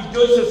heart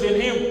rejoices in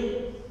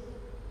him.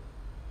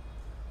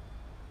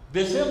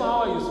 The same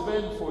hour you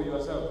spend for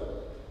yourself.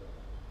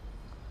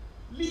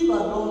 Leave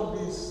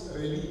alone this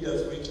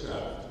religious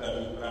witchcraft that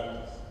we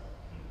practice.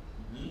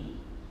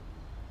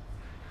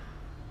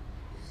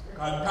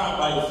 Kata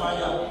by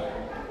fire.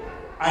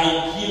 I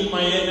kill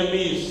my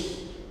enemies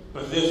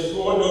with the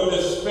sword of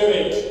the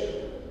Spirit.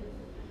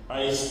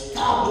 I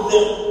stab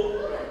them.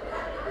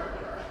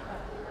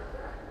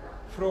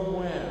 From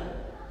where?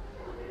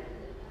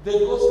 The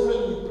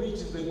gospel we preach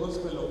is the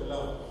gospel of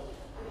love,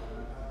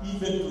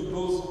 even to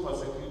those who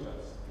persecute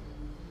us.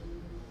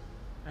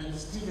 And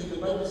Stephen, the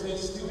Bible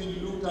says,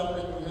 Stephen looked up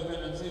into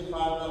heaven and said,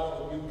 Father,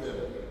 forgive them,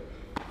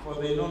 for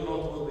they know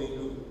not what they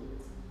do.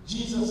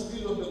 Jesus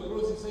still on the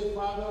cross, he said,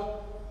 Father,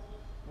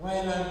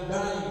 while I'm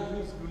dying,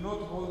 please do not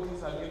hold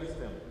this against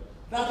them.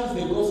 That is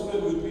the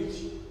gospel we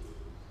preach.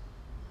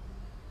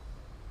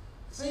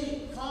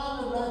 Say,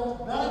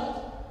 Father,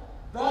 that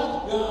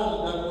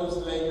girl that was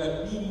like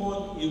a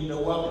demon in the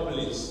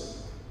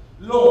workplace,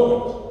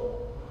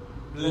 Lord,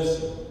 bless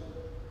him.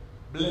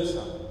 Bless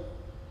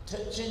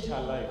her. Change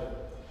her life.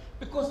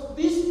 Because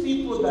these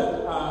people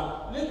that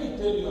are, let me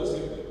tell you a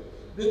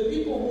secret, the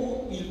people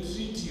who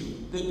ill-treat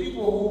you, the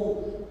people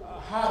who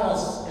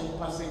harass and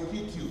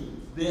persecute you,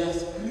 they are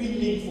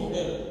screaming for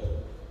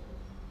help.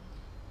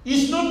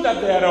 It's not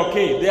that they are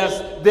okay.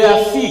 They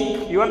are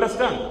sick. You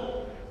understand?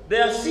 They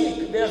are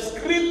sick. They are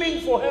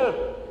screaming for help.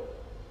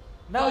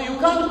 Now you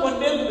can't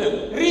condemn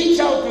them. Reach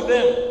out to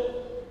them.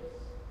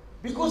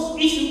 Because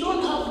if you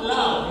don't have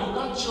love, you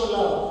can't show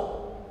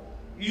love.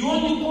 You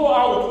only pour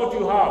out what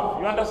you have.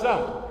 You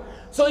understand?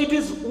 So it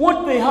is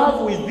what they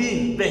have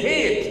within, the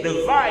hate,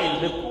 the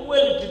vile, the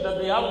cruelty that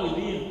they have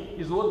within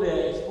is what they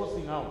are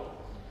exposing out.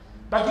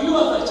 But you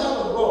as a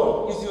child of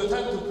God, it's your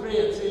time to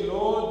pray and say,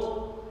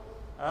 Lord,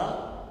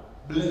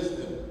 bless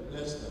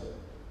them,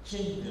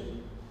 change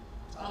them,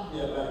 turn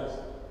their lives.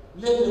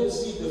 Let them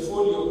see the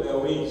folly of their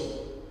ways.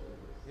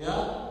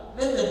 Yeah?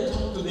 Let them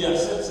come to their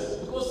senses.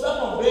 Because some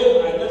of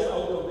them are just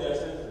out of their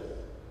senses.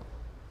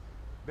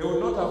 They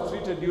would not have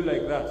treated you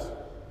like that.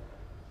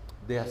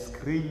 They are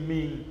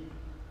screaming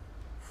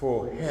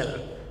for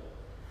help.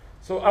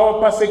 So our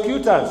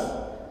persecutors,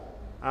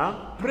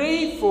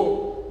 pray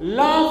for,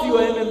 love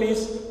your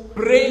enemies,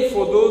 pray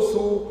for those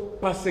who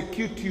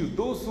persecute you,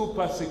 those who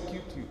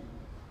persecute you.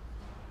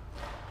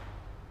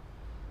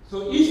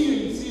 So if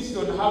you insist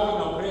on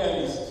having a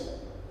prayer list,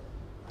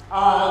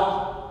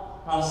 add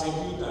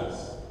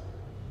persecutors.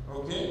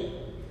 Okay?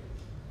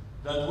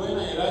 That when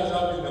I rise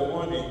up in the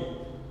morning,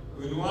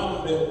 with one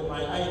of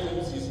my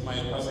items is my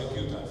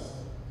persecutors.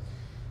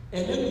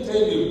 And let me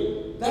tell you,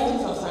 that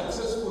is a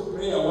successful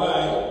prayer.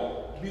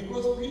 Why?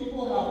 Because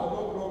people have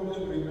no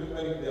problem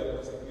remembering their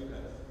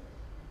persecutors.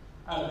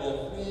 And they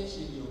are fresh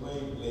in your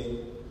mind. Like,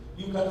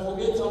 you can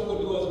forget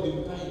somebody who has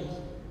been kind.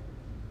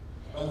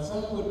 But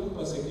somebody who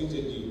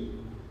persecuted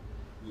you,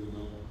 you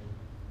know.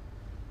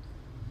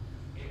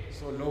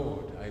 So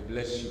Lord, I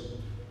bless you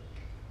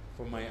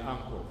for my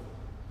uncle.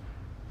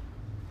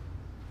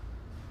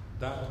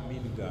 That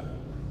mean guy.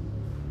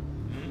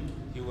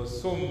 He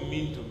was so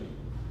mean to me.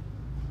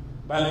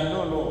 But I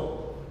know,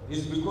 Lord,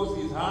 it's because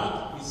his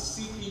heart is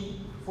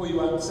seeking for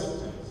your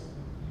acceptance,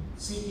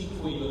 seeking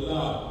for your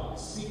love,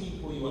 seeking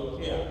for your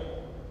care.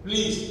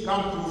 Please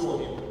come through for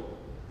him.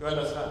 You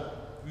understand?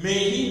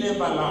 May he never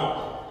lack.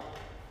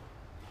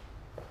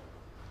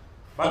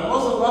 But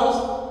most of us,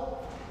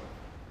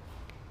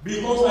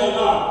 because I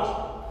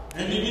lacked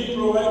and he didn't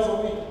provide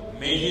for me,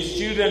 may his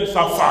children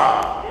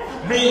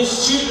suffer. May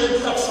his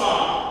children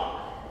suffer.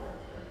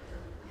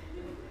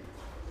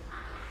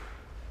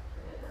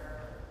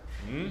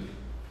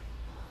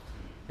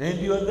 And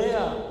you're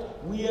there.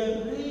 We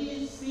are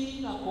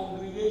raising a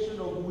congregation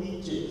of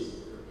witches.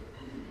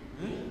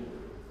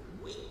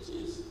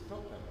 Witches.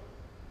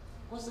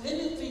 Because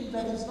anything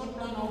that is not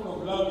done out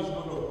of love is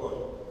not of God.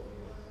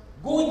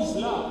 God is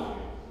love.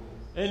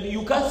 And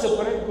you can't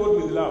separate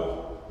God with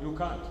love. You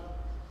can't.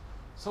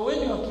 So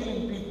when you are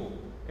killing people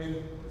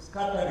and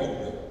scattering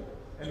them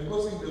and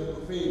causing them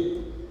to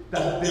fail,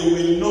 that they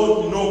will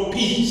not know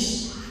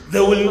peace. They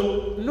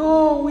will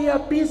no, we are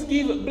peace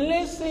givers.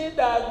 Blessed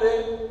are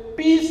the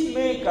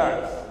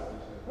peacemakers.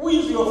 Who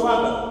is your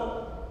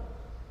father?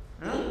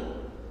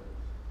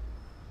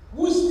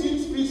 Who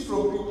steals peace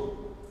from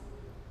people?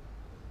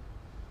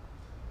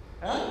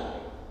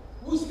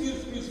 Who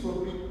steals peace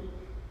from people?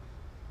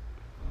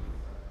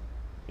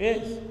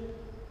 Yes.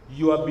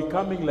 You are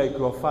becoming like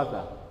your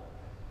father.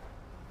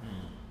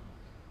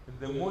 And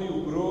the more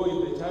you grow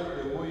in the church,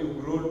 the more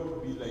you grow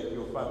to be like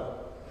your father.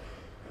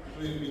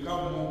 So you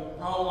become more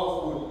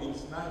powerful in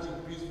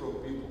snatching peace from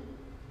people.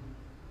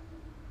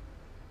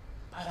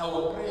 And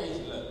our prayer is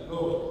like,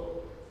 Lord,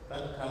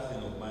 that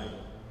cousin of mine,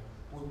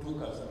 who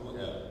took us through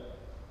hell,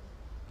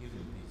 give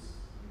him peace.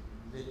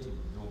 Let him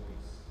know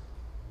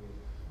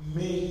peace.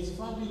 May his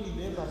family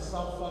never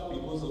suffer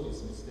because of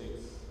his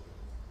mistakes.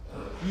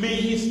 May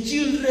his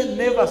children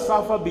never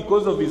suffer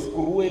because of his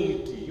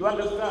cruelty. You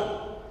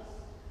understand?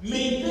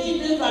 May they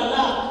never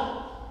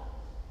lack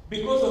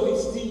because of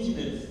his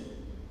stinginess.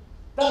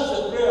 That's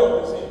the prayer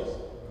of the saints.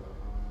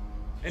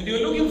 And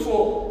you're looking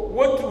for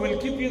what will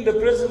keep you in the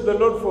presence of the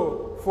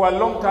Lord for a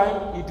long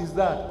time. It is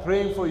that,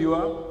 praying for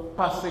your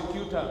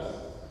persecutors.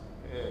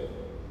 Yeah.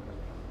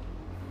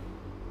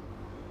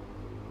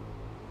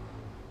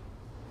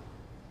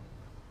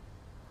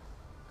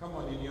 Come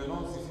on, in your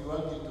notes, if you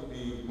want it to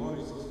be more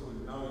resourceful,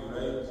 now you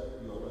write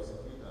your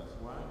persecutors.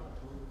 1,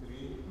 2,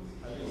 3,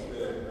 at least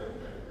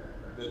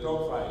the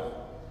top 5.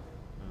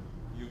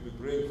 You'll be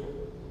praying for.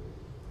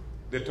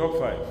 The top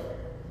 5.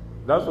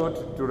 That's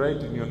what to write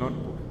in your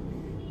notebook.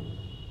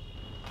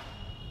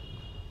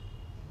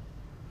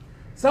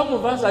 Some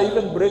of us are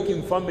even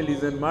breaking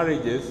families and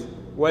marriages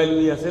while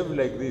we are saved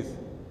like this.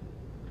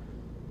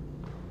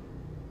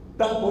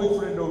 That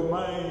boyfriend of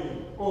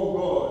mine, oh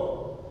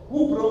God,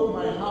 who broke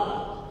my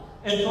heart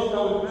and thought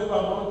I would never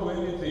amount to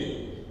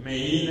anything. May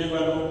he never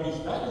know peace.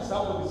 That is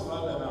somebody's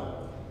father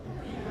now.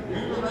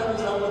 You know that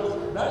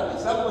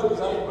is somebody's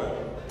husband.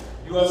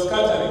 You are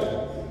scattering.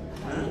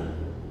 Huh?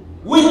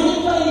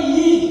 Wherever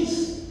he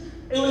is,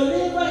 and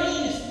wherever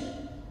he is,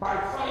 by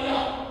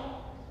fire.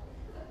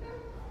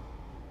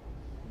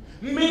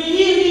 May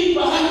he reap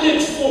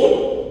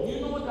 100-fold. Do you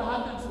know what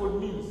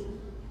 100-fold means?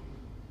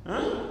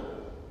 Huh?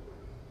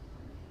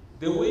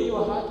 The way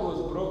your heart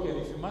was broken,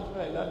 if you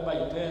multiply that by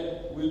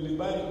 10, we'll be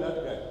burying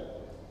that guy.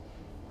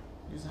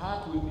 His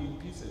heart will be in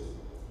pieces.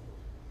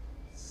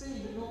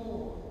 Say,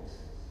 Lord,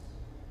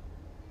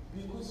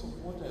 because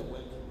of what I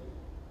went through,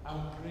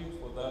 I'm praying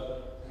for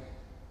that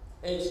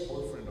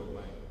ex-boyfriend of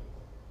mine.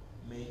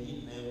 May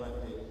he never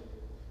take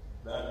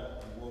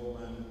that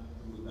woman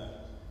through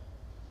that.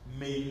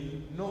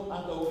 May no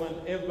other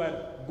woman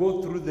ever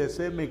go through the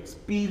same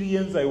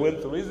experience I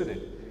went through, isn't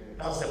it?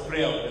 That's the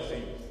prayer of the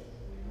saints.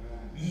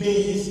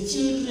 May his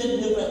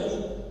children never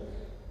repeat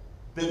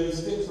the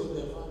mistakes of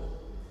their father.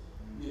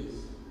 Yes.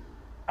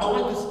 I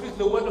want to speak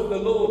the word of the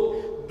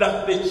Lord,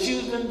 that the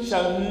children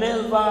shall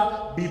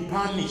never be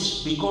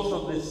punished because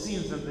of the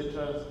sins and the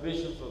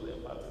transgressions of their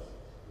fathers.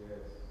 Yes.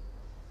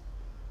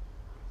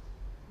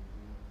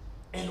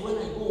 And when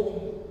I go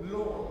home,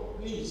 Lord,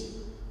 please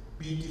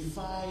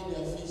beautify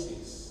their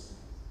faces.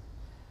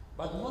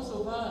 But most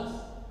of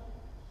us,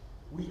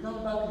 we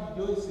come back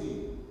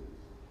rejoicing.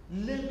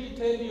 Let me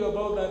tell you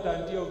about that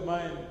auntie of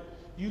mine.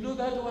 You know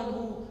that one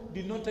who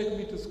did not take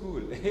me to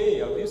school? Hey,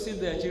 have you seen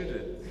their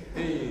children?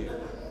 Hey.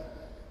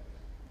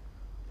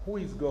 Who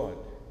is God?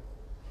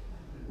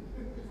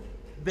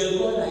 The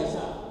God I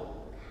serve.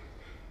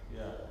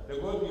 Yeah.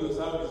 The God you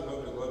serve is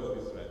not the God of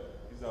Israel.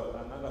 It's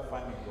another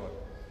funny God.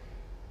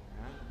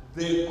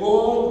 The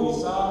God we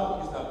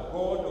serve is a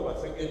God of a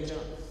second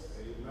chance.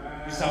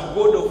 Amen. It's a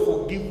God of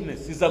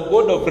forgiveness. It's a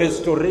God of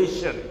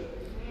restoration.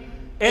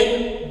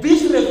 And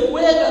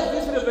where does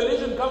this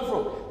revelation come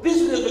from?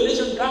 This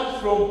revelation comes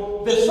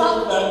from the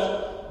fact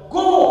that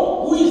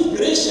God, who is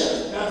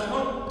gracious, does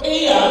not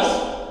pay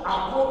us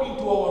according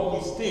to our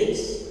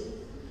mistakes.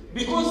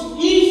 Because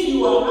if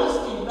you are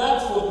asking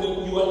that for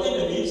your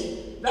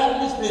enemies,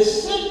 that means the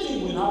same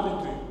thing will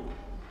happen to you.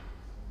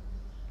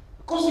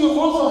 Because you've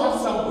also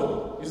had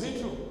somebody. Is it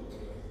true?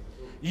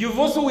 You've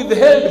also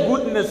withheld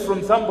goodness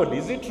from somebody.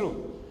 Is it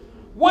true?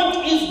 What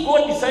if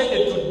God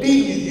decided to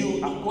deal with you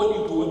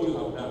according to what you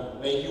have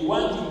done? Like you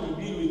want him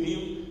to deal with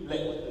you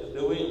like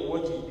the way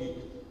what he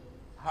did.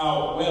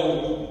 How? Where will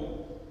you be?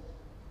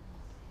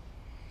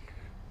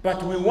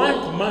 But we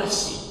want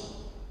mercy,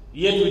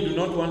 yet we do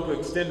not want to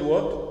extend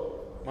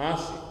what?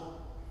 Mercy.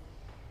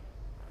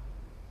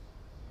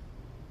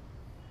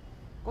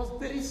 Because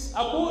there is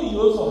a boy you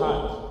also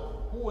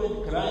had who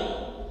went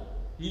crying.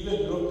 He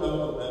even dropped out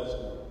of that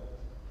school.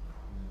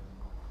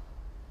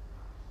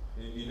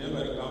 And he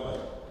never recovered.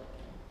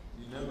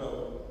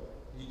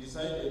 He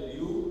decided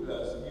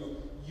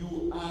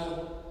you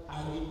are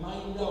a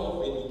reminder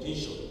of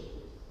education.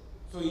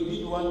 So he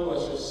didn't want to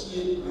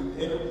associate with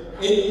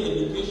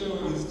any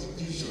educational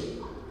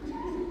institution.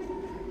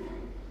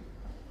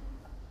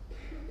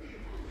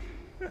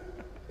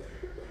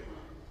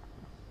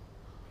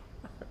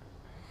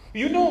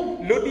 You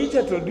know, Lord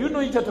Egerton, do you know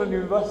Egerton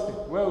University,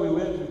 where we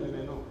went with the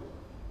Neno?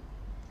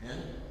 Yeah?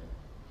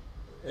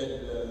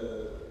 And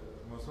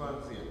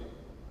Moswan's here.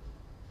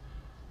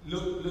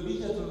 Lord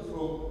Egerton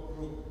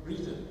from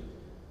Britain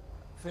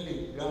fell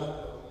in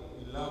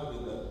love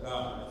with a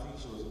girl. I think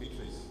she was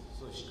Beatrice.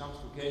 So she comes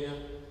to Kenya.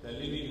 They're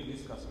living in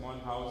this small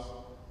house.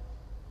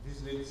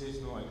 This lady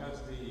says, no, I can't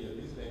stay here.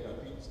 This is like a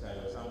pigsty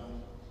or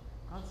something.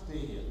 Can't stay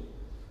here.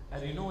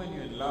 And you know when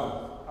you're in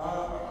love,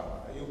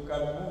 you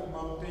can move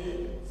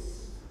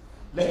mountains.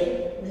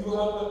 Like you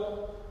have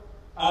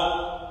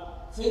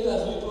a faith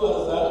as little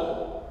as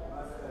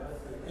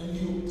that, and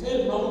you tell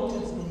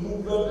mountains to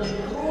move and be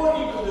thrown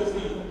into the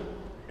sea.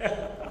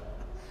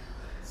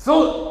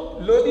 So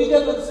Lord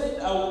Egerton said,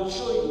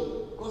 show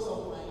you because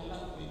of my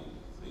laughing.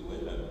 So he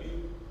went and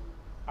built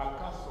a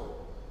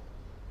castle.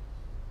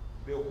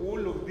 The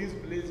whole of this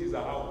place is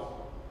a house.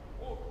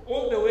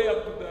 All the way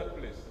up to that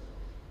place.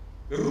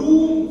 The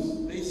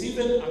rooms, there is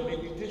even a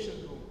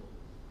meditation room.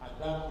 A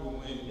dark room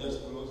where you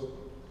just close to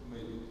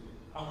meditate.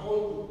 A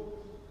whole room.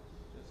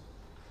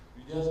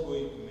 You just go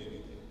in to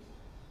meditate.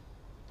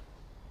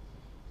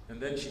 And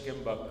then she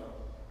came back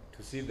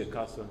to see the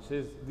castle and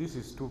says, this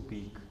is too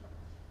big.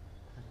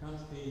 I can't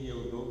stay here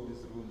with all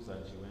these rooms,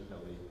 and she went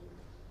away.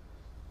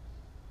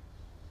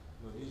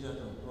 Lord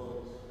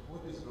thought,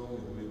 what is wrong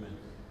with women?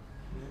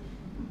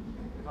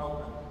 How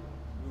can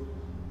you?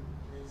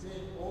 They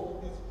said all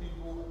these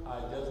people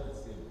are just the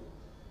same.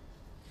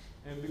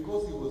 And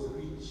because he was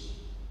rich,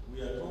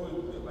 we are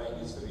told by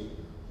history,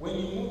 when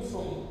he moved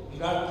from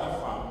Ngata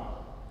farm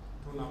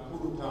to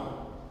Nakuru town,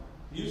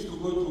 he used to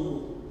go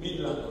to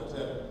Midland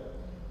Hotel.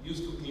 He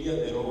used to clear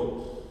the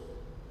road.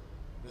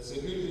 The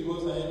security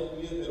goes ahead to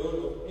clear the road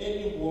of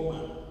any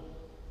woman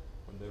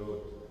on the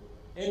road.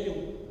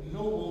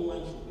 No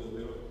woman should be on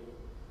the road.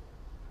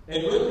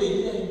 And when they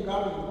hear him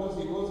coming, because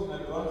he goes in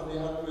advance, they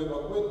have to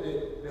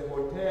evacuate the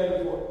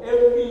hotel for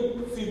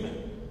every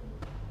female.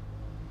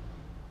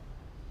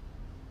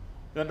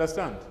 You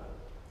understand?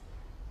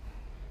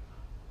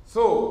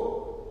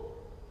 So,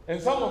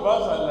 and some of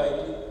us are like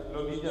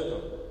Lodijato.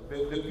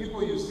 The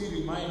people you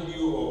see remind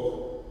you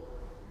of.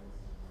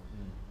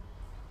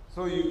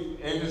 So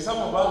and some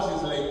of us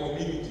is like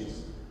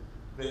communities.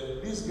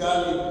 This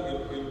girl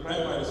in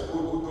primary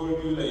school who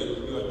told you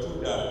like you are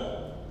too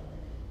dark.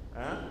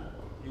 Huh?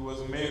 He was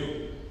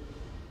Meru.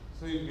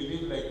 So you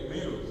believe like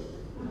Merus.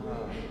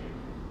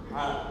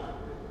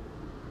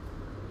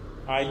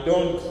 I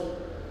don't.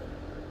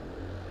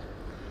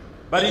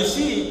 But you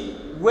see,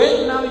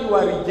 when now you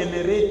are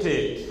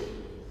regenerated,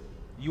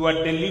 you are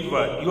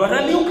delivered, you are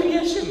a new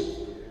creation.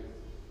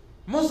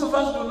 Most of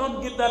us do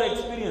not get that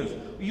experience.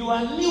 You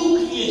are new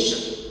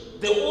creation.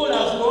 The old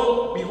has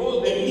gone,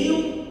 behold, the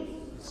new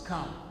is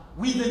come.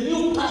 With the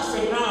new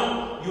person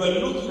now, you are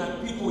looking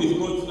at people with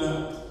God's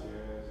love.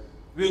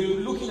 We're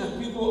looking at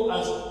people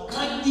as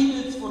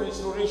candidates for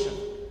restoration,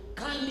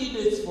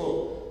 candidates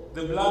for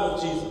the blood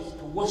of Jesus,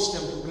 to wash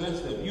them, to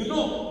cleanse them. You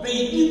know,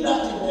 they did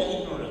that in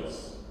their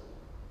ignorance.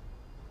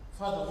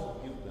 Father,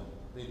 forgive them.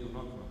 They do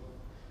not know.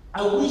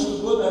 I wish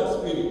we got that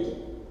spirit.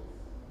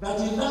 That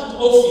in that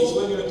office,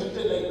 when you're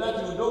treated like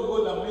that, you don't go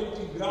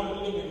lamenting,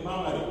 grumbling, and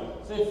murmuring.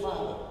 Say,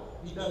 Father,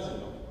 he doesn't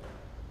know.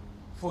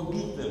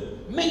 Forgive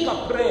them. Make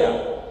a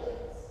prayer.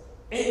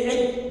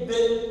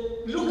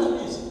 Look at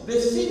this. The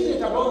secret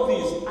about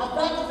this, at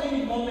that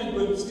very moment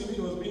when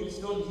Stephen was being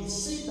stoned, he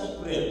said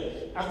that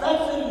prayer. At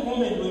that very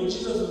moment when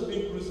Jesus was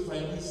being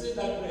crucified, he said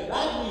that prayer.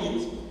 That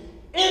means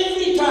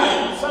every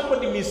time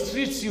somebody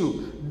mistreats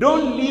you,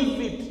 don't leave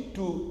it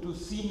to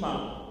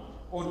simmer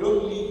or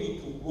don't leave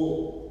it to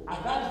go.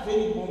 At that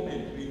very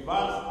moment,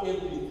 reverse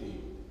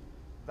everything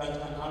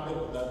that can happen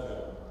to that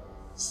girl.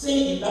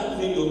 Stay in that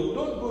very moment.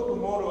 Don't go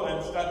tomorrow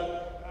and start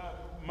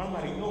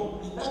murmuring. No,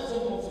 in that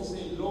same office,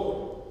 say,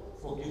 Lord,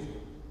 forgive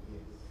him.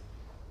 Yes.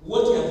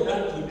 What he has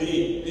done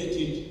today, let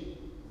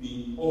it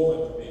be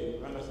over today.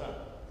 You understand?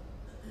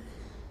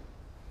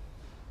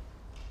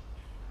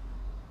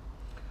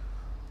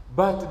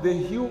 But the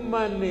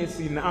humanness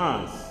in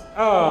us,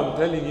 I'm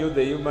telling you,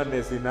 the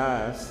humanness in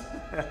us,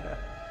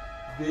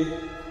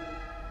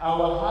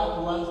 our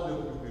heart wants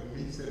them to be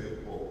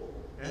miserable.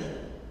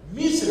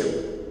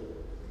 Miserable.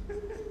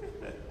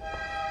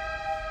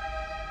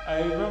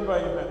 I remember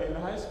in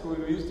high school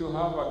we used to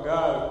have a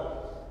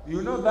girl.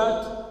 You know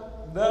that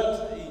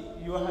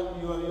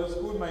your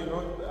school might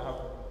not have.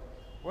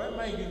 Why am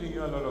I giving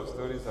you a lot of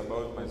stories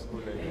about my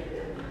school?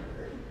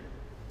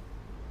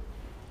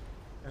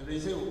 And they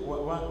say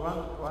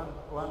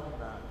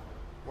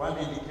one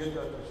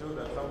indicator to show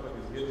that somebody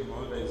is getting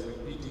older is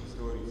repeating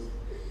stories.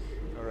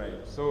 All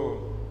right.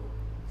 So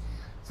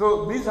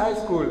this high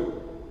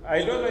school, I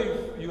don't know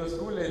if your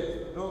school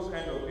had those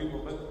kind of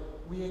people, but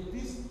we had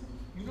this,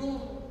 you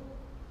know,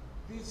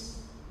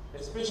 this,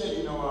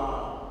 especially in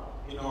our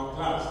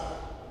class,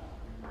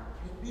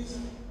 this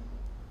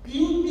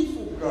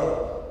beautiful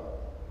girl.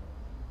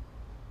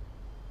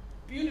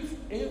 Beautiful.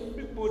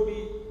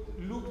 Everybody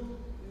looked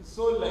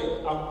so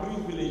like a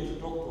privilege to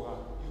talk to her.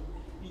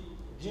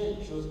 Jane,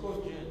 she was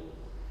called Jane.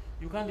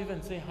 You can't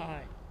even say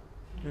hi.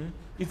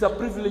 It's a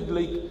privilege,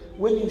 like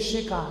when you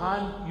shake her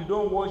hand, you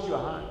don't wash your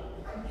hand.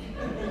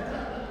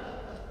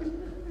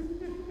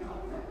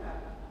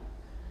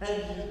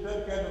 And she's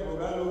that kind of a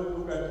girl who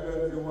look at you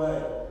and say, why?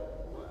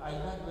 I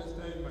can't waste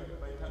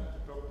my time to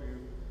talk to you.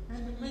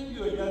 And maybe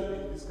you're just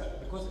in this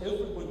because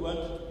everybody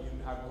wanted to be in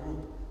her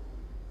group.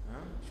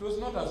 She was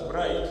not as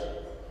bright,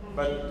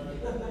 but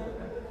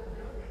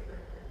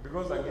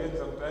because again,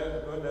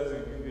 sometimes God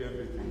doesn't give you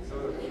everything.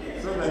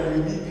 So that we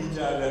need each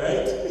other,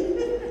 right?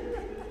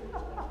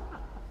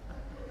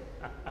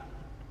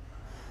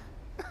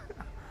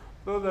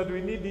 So that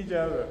we need each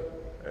other.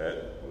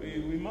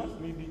 We must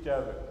need each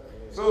other.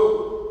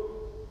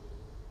 So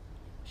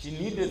she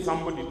needed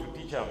somebody to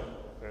teach her,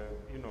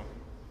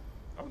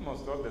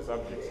 almost all the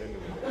subjects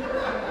anyway.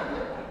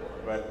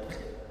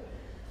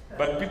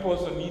 But people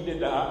also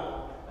needed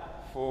her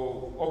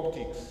for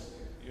optics,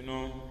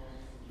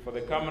 for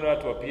the camera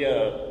to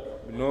appear,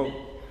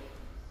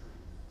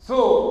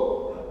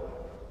 So,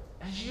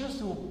 and she used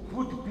to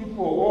put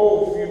people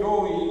off,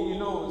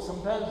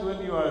 sometimes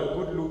when you are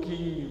good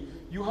looking,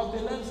 you have the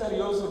luxury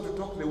also to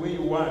talk the way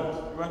you want.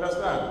 You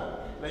understand?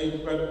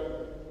 Like,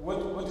 but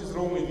what is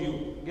wrong with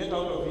you? Get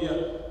out of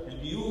here. And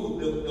you,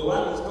 the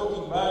one who's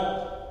talking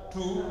bad,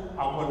 to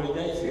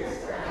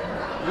apologizes.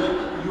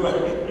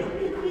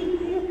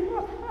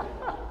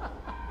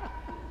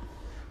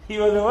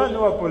 You are the one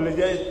who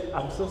apologized.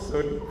 I'm so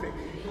sorry.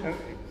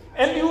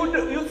 And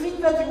you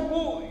think that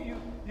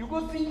you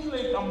go thinking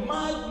like I'm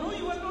mad. No,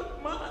 you are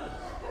not mad.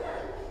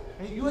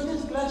 You are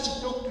just glad she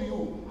talked to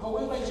you.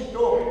 However she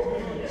talked.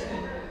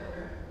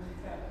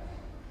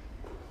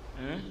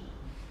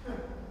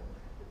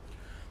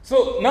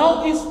 So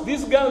now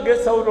this girl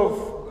gets out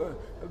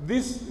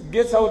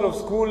of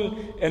school,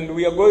 and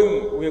we are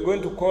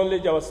going to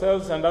college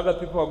ourselves, and other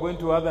people are going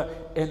to other.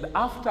 And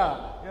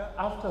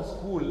after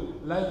school,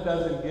 life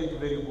doesn't get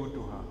very good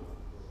to her.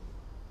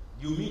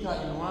 You meet her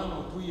in 1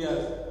 or 2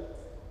 years,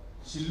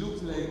 she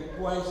looks like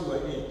twice your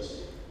age.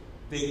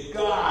 The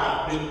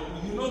guard,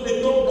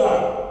 the top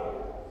guard.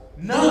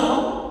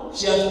 Now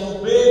she has to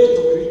beg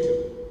to greet you.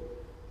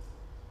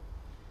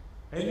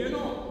 And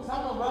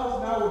some of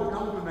us now would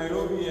come to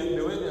Nairobi, and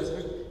the way they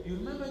speak, you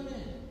remember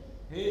then?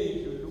 Hey, if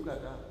you look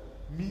at her,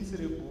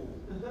 miserable.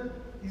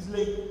 It's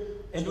like,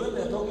 and when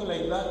they're talking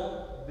like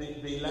that,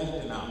 they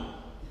lighten up.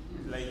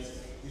 Like,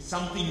 it's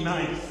something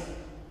nice.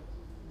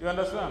 You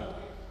understand?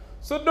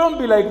 So don't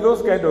be like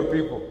those kind of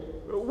people.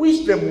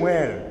 Wish them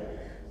well.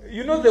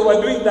 They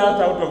were doing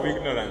that out of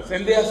ignorance.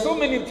 And there are so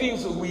many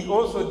things we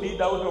also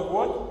did out of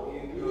what?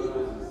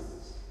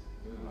 Ignorance.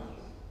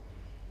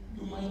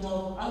 You might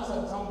have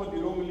answered somebody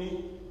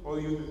wrongly, or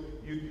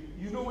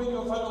when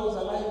your father was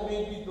alive,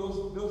 maybe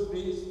those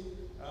days,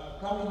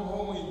 coming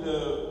home with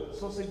the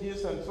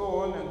sausages and so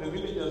on, and the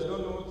villagers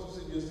don't know what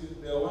sausages is.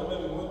 They are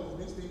wondering what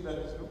is this thing that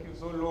is looking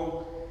so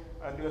long,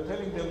 and you are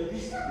telling them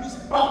this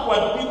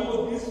backward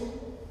people, this.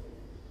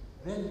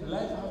 Then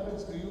life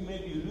happens to you.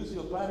 Maybe you lose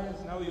your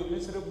parents. Now you're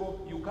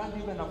miserable. You can't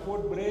even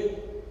afford bread,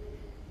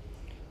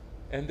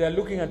 and they're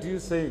looking at you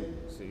saying,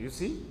 "So you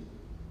see,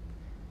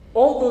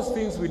 all those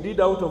things we did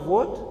out of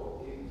what?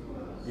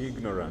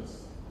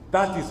 Ignorance.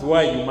 That is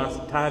why you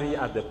must tarry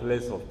at the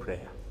place of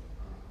prayer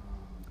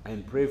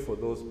and pray for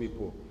those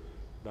people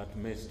that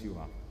messed you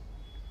up."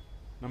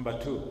 Number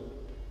 2.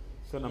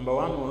 So number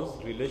 1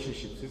 was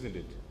relationships, isn't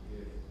it?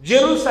 Yes.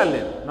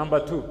 Jerusalem,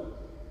 number 2.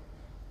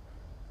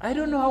 I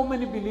don't know how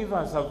many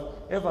believers have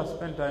ever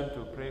spent time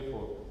to pray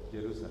for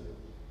Jerusalem.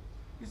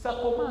 It's a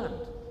command.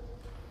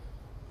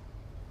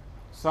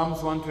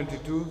 Psalms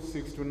 122,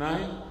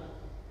 6-9.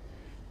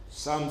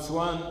 Psalm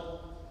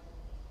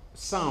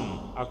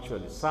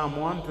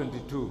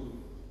 122,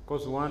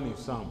 because 1 is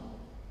Psalm.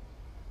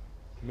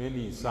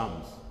 Many is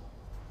Psalms.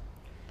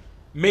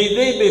 May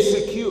they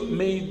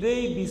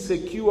be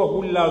secure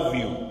who love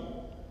you.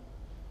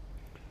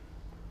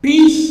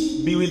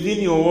 Peace be within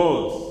your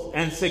walls,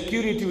 and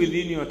security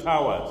within your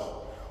towers.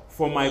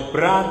 For my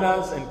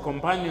brothers and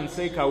companions'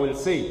 sake, I will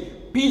say,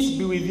 peace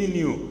be within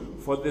you.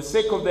 For the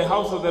sake of the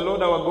house of the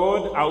Lord our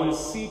God, I will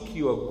seek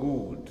your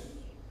good.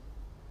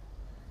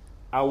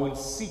 I will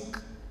seek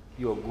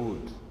your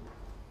good.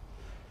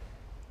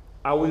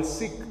 I will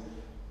seek.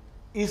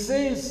 He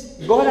says,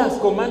 God has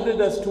commanded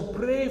us to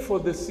pray for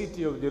the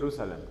city of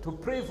Jerusalem, to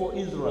pray for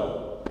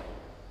Israel,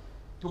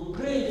 to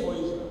pray for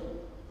Israel.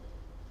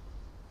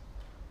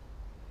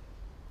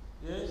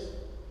 Yes?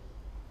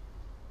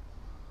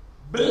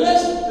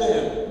 Bless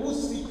them who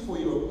seek for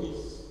your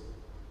peace.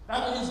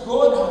 That means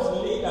God has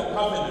laid a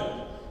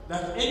covenant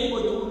that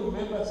anybody who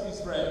remembers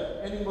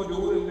Israel, anybody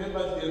who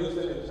remembers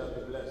Jerusalem shall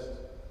be blessed.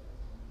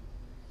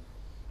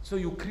 So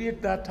you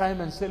create that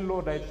time and say,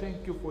 Lord, I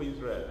thank you for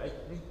Israel. I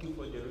thank you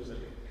for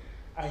Jerusalem.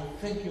 I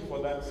thank you for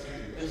that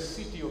city, the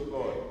city of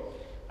God.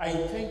 I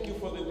thank you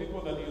for the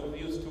people that you have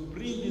used to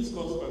bring this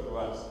gospel to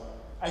us.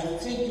 I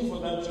thank you for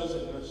that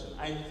chosen nation.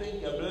 I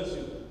thank you, I bless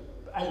you.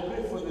 I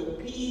pray for the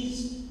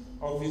peace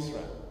of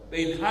Israel.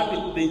 They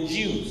inhabit the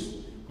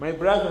Jews, my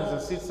brothers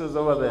and sisters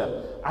over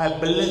there. I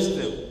bless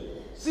them.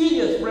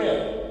 Serious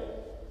prayer.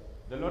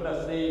 The Lord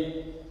has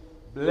said,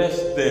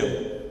 bless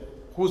them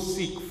who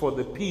seek for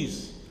the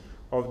peace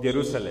of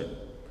Jerusalem.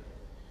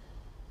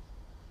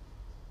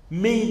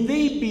 May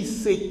they be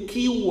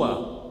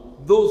secure,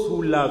 those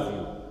who love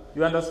you.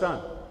 You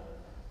understand?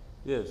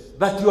 Yes.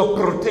 That you are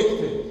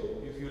protected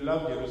if you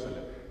love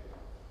Jerusalem.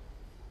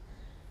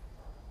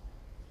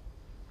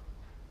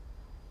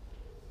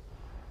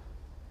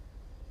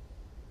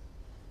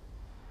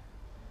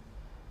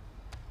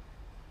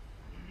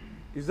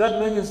 Is that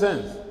making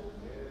sense?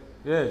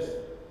 Yes.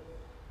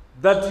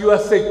 That you are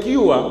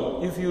secure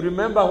if you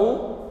remember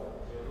who?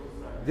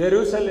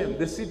 Jerusalem,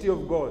 the city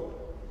of God.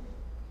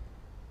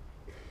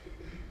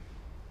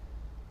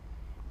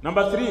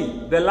 Number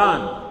 3, the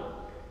land.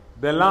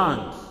 The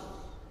land.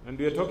 And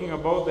we are talking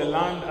about the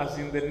land as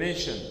in the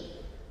nation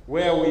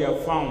where we are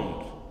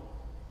found.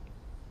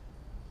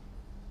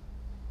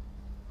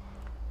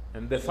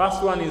 And the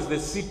first one is the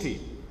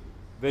city.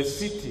 The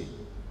city.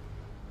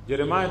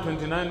 Jeremiah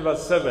 29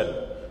 verse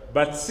 7.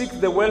 But seek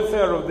the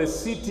welfare of the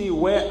city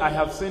where I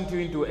have sent you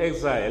into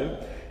exile,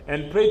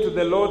 and pray to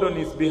the Lord on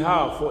its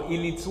behalf, for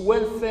in its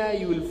welfare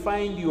you will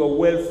find your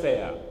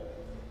welfare.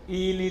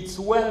 In its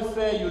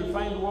welfare you will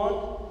find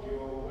what?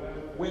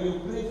 When you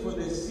pray for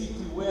the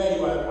city where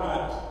you are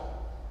at,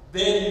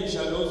 then you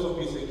shall also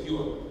be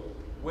secure.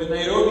 When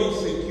Nairobi is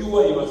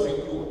secure, you are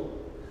secure.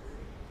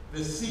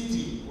 The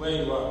city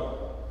where you are.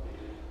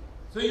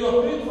 So you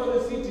are praying for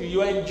the city.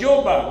 You are in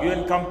Joburg, you are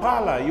in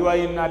Kampala, you are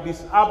in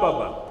Addis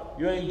Ababa,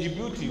 you are in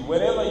Djibouti,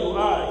 wherever you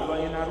are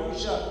in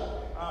Arusha,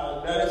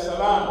 Dar es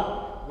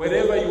Salaam,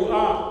 wherever you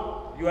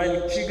are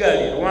in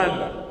Kigali,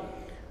 Rwanda.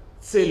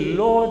 Say,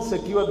 Lord,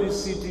 secure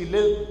this city.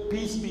 Let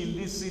peace be in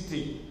this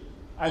city.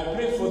 I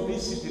pray for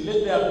this city.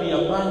 Let there be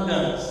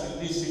abundance in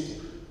this city.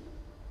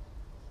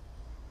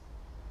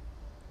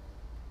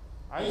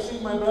 Are you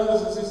seeing, my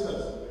brothers and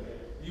sisters?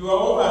 You are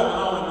over an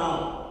hour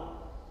now.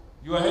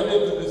 You are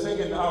headed to the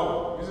second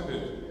hour, isn't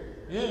it?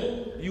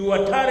 Yeah. You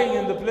are tarrying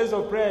in the place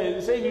of prayer,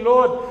 saying,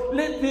 Lord,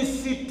 let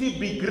this city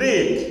be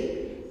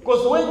great.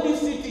 Because when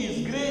this city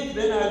is great,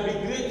 then I'll be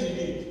great in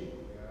it.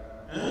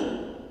 Huh?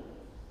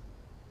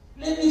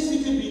 Let this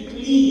city be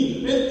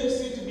clean. Let this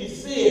city be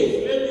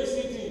safe. Let this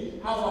city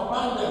have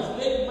abundance.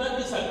 Let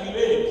money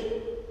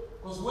circulate.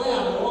 Because where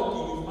I'm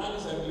walking, if money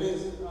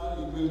circulates, it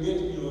will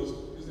get me also,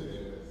 isn't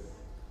it?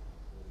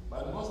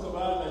 But most of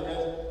us are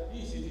just,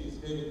 this city is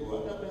very poor.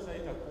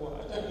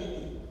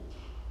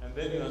 And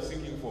then you are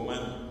seeking for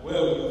money.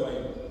 Where will you find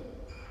it?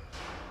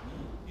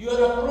 You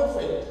are a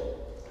prophet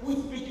who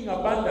is speaking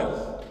abundance,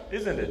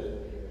 isn't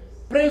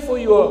it? Pray for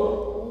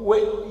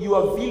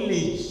your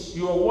village,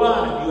 your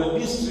ward, your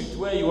district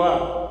where you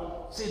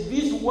are. Say,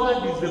 this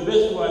word is the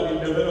best word in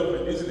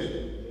development, isn't it?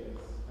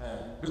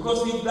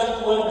 Because if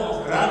that word has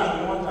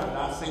running water and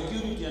has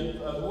security and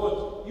has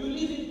what, you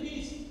live in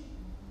peace.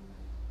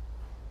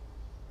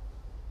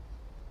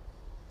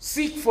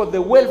 Seek for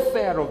the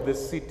welfare of the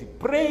city.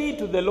 Pray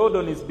to the Lord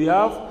on his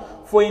behalf,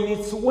 for in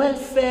its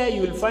welfare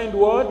you will find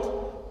what?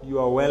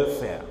 Your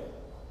welfare.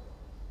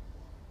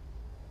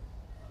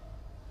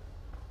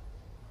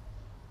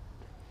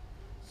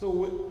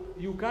 So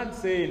you can't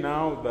say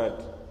now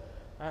that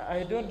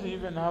I don't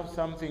even have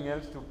something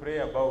else to pray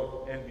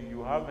about, and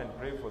you haven't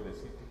prayed for the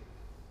city.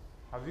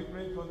 Have you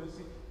prayed for the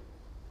city?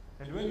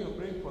 And when you're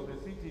praying for the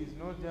city, it's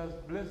not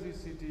just bless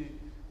this city,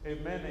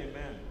 amen,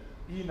 amen,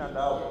 in and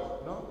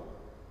out. No?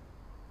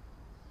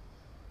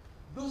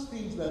 Those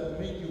things that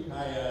make you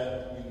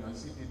tired in your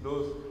city,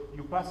 those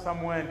you pass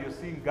somewhere and you're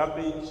seeing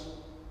garbage.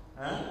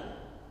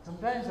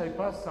 Sometimes I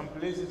pass some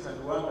places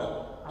and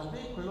wonder, are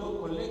they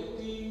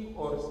collecting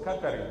or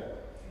scattering?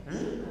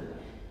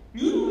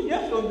 You know,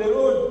 just on the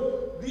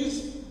road,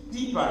 these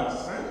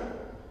tippers,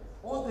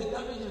 all the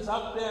garbage is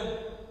up there,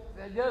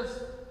 they're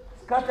just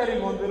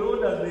scattering on the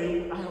road as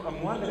they,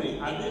 I'm wondering,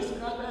 are they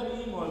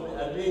scattering or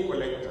are they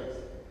collectors?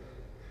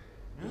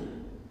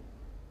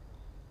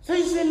 So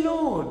he said,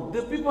 Lord,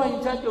 the people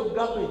in charge of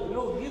garbage,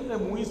 Lord, give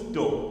them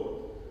wisdom.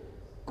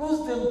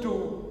 Cause them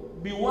to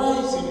be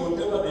wise in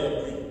whatever they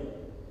are doing.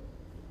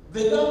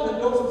 The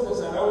government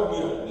officers around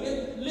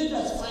here, let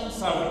us find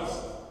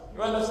service.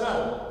 You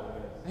understand?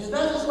 And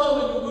that is why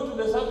when you go to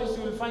the service,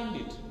 you will find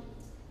it.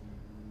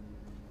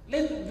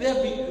 Let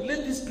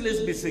this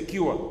place be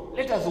secure.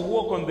 Let us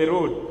walk on the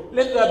road.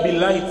 Let there be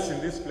lights in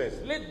this place.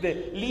 Let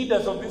the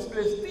leaders of this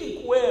place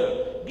think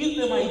well. Give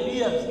them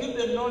ideas. Give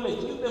them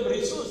knowledge. Give them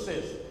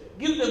resources.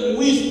 Give them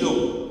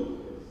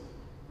wisdom.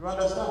 You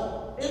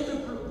understand? Every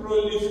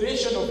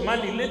proliferation of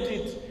money, let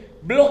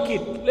it block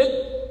it.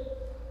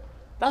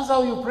 That's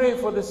how you pray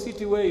for the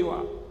city where you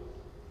are.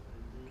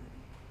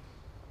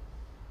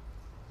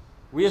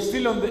 We are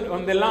still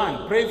on the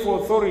land. Pray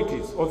for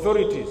authorities.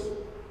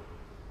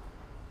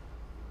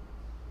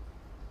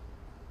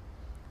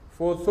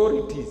 For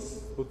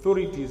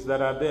authorities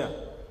that are there.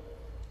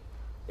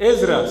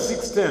 Ezra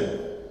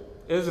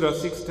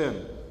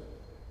 6:10.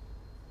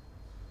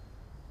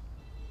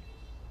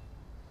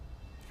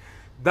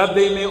 That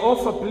they may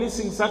offer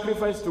pleasing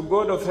sacrifice to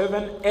God of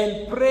heaven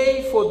and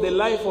pray for the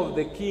life of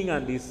the king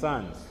and his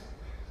sons.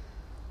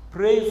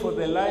 Pray for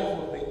the life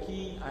of the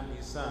king and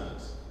his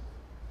sons.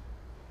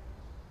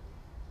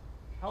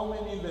 How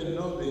many even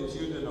know the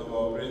children of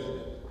our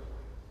president?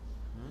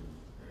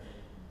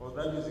 Or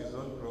that is his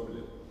own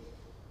problem?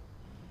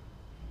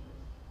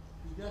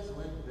 He just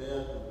went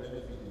there to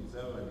benefit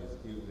himself and his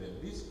children.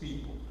 These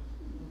people.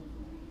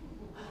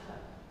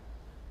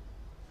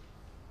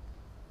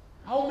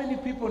 How many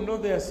people know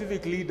their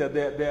civic leader,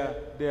 their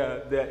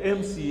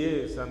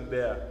MCAs and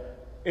their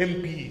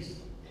MPs?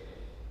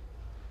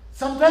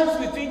 Sometimes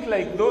we think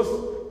like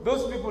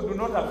those people do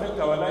not affect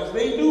our lives.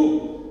 They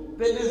do.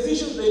 The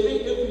decisions they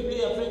make every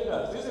day affect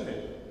us, isn't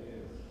it?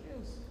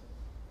 Yes.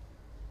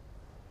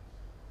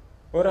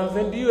 Or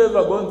haven't you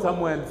ever gone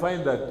somewhere and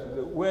find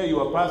that where you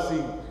are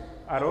passing,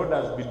 a road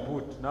has been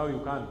put. Now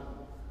you can't.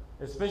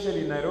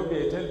 Especially in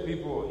Nairobi, I tell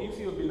people, if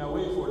you've been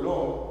away for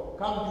long,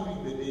 come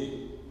during the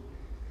day.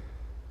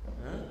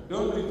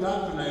 Don't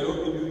return to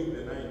Nairobi during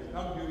the night.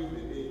 Come during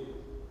the day.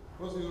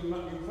 Because you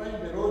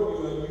find the road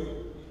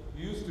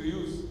you used to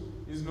use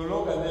is no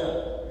longer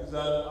there. It's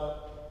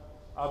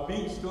a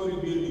big story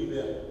building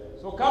there.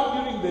 So come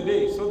during the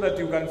day so that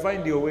you can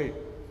find your way.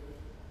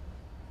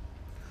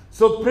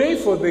 So pray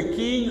for the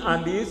king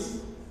and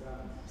his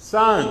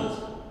sons.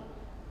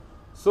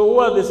 So who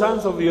are the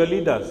sons of your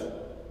leaders?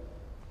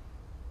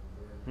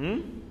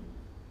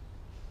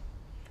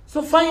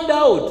 So find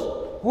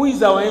out who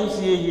is our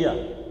MCA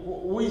here.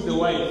 Who is the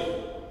wife?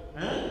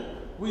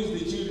 Who is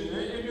the children?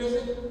 And you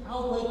say,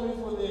 how do I pray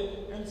for the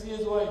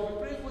MCA's wife? You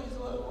pray for his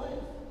wife.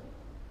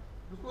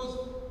 Because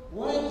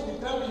wives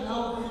determine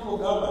how people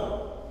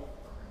govern.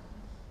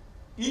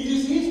 It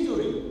is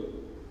history.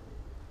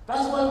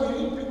 That's why we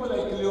read people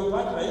like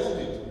Cleopatra, isn't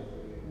it?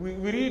 We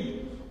read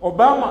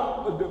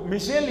Obama.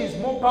 Michelle is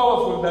more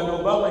powerful than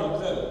Obama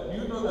himself.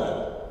 You know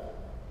that?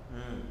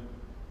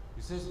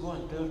 He says, go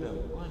and tell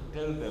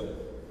them.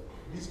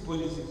 This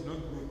policy is not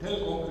good. Tell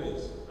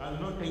Congress, I'll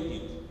not take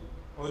it.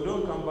 Or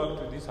don't come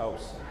back to this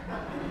house.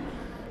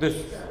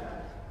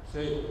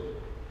 Say,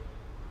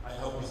 I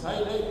have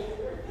decided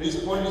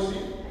this policy.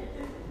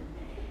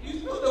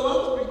 He's not the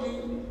one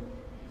speaking.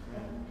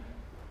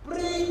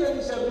 Pray that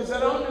he shall be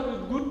surrounded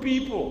with good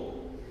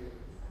people.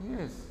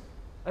 Yes.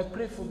 I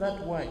pray for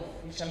that wife.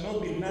 He shall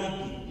not be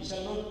nagging.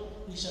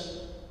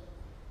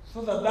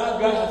 So that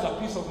guy has a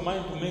peace of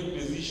mind to make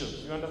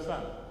decisions. You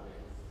understand?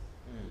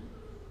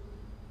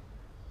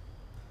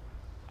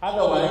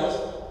 Otherwise,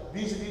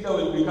 this leader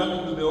will be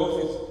coming to the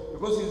office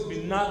because he's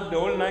been nagged the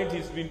whole night.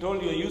 He's been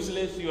told you're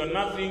useless, you are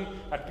nothing,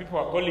 and people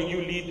are calling you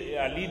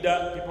a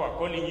leader. People are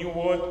calling you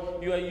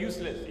what? You are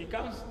useless. He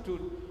comes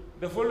to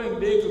the following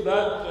day to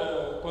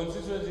that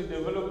constituency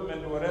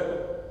development,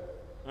 whatever.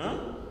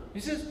 He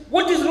says,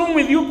 what is wrong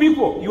with you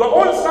people? You are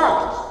all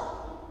sacked.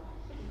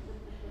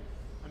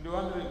 And you're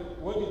wondering,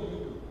 what did you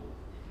do?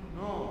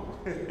 No,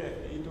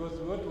 it was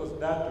what was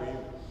done to him.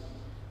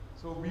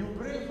 So you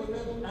pray for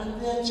them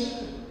and their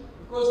children.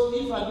 Because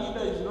if a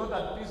leader is not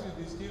at peace with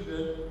his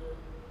children,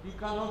 he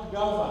cannot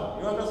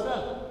govern. You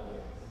understand?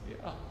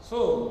 Yeah.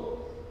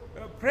 So,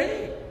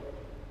 pray.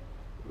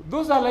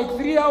 Those are like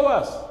 3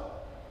 hours.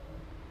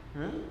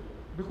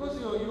 Because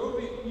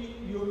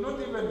you're not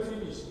even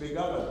finished the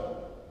government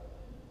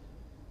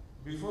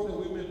before the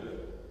women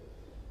left.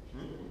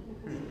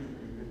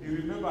 You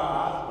remember her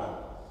husband.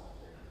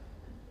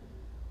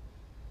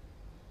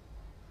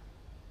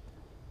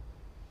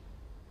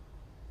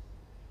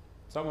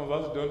 Some of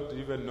us don't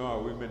even know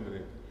our women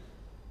rate.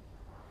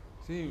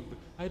 See,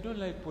 I don't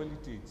like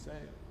politics.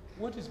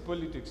 What is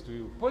politics to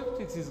you?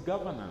 Politics is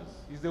governance.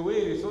 It's the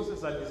way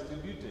resources are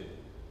distributed.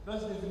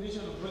 That's the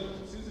definition of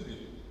politics, isn't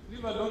it?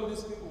 Leave alone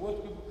this thing,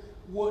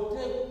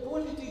 whatever.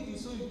 Politics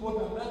is so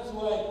important. That's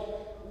why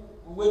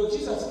when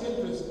Jesus came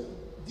to us,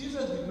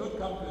 Jesus did not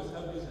come to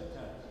establish a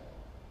church.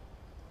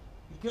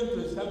 He came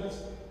to establish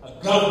a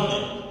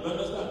government. You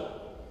understand?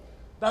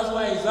 That's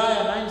why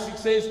Isaiah 9:6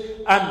 says,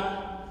 and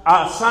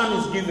a son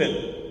is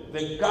given.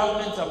 The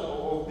government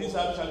of this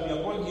earth shall be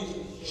upon his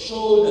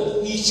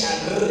shoulders. He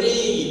shall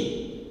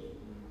reign.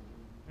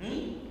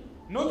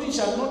 Not he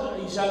shall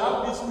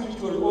have these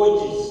spiritual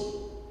orgies.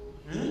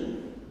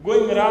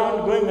 Going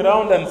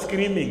around and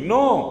screaming.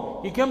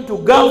 No, he came to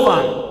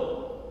govern.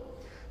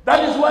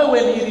 That is why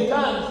when he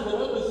returns, the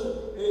Bible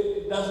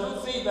does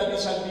not say that he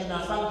shall be in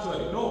a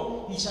sanctuary.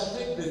 No, he shall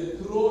take the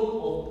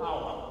throne of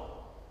power.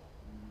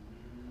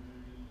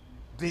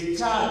 The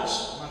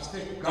church must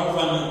take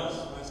governance,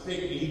 must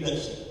take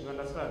leadership. You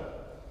understand?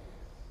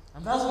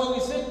 And that's why we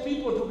send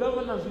people to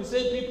governance. We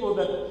send people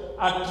that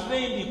are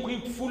trained,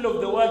 equipped, full of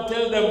the word.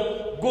 Tell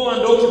them, go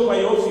and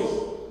occupy office.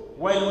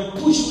 While we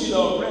push with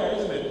our prayer,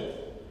 isn't it?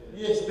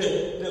 Yes,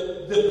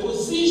 the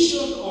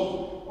position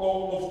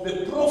of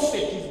the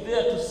prophet is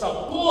there to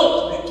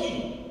support the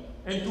king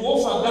and to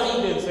offer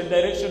guidance and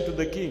direction to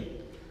the king.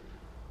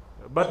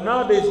 But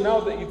nowadays,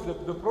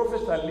 if the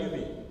prophets are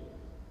leaving,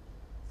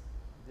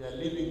 they are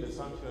leaving the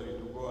sanctuary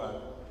to go and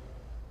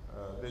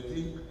they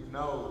think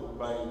now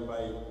by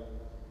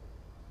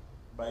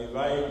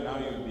vying now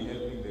you'll be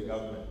helping the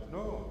government.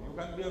 No, you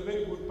can be a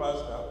very good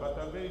pastor, but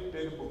a very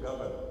terrible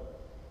governor.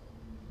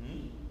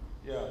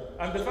 Yeah.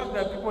 And the fact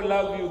that people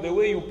love you, the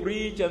way you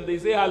preach and they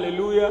say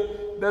hallelujah,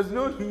 does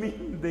not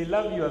mean they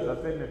love you as a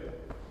senator.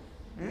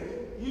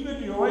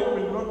 Even your wife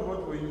will not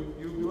vote for you.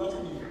 You'll be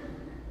asking,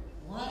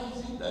 why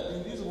is it that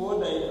in this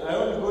ward I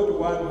only go to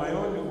one, my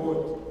only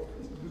vote?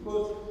 It's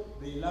because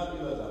they love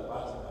you as a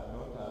pastor,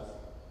 not us.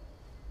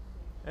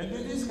 And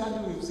in this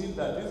country we've seen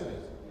that, isn't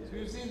it?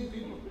 We've seen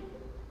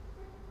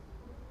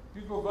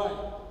people buy.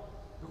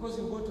 Because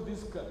you go to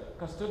this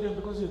custodian,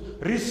 because you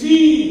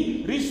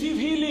receive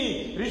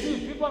healing, receive.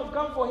 People have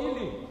come for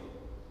healing.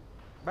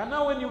 But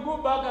now when you go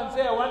back and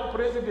say, I want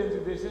presidency,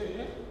 they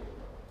say,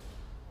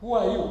 who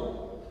are you?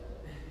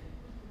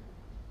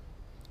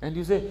 And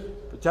you say,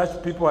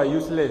 church people are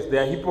useless. They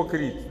are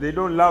hypocrites. They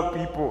don't love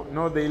people.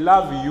 No, they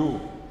love you.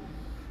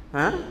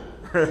 Huh?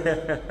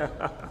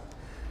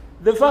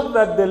 The fact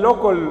that the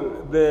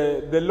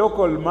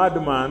local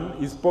madman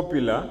is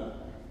popular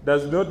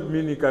does not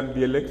mean he can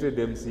be elected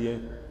MCA.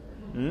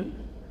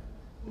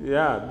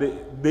 Yeah,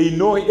 they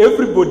know,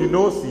 everybody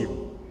knows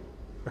him.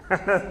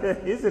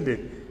 Isn't it?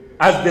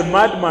 As the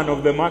madman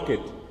of the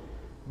market.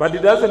 But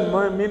it doesn't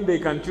mean they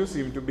can choose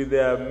him to be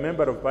their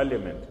member of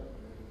parliament.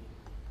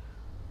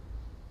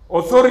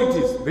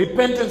 Authorities,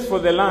 repentance for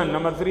the land.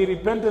 Number 3,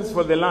 repentance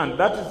for the land.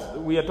 That is,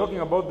 we are talking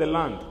about the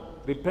land.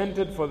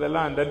 Repented for the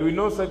land. And we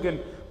know 2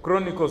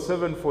 Chronicles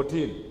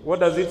 7:14. What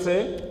does it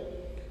say?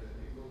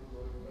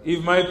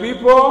 If my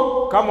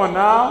people, come on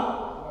now.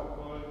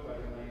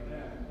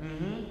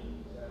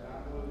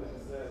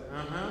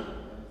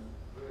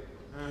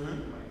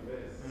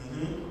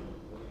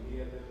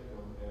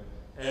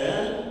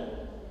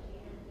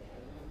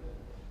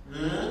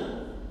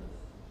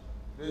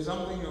 There's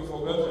something you've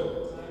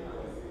forgotten.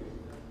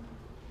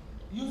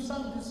 You've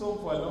sung this song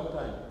for a long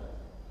time.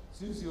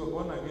 Since you were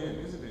born again,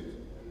 isn't it?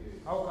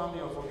 How come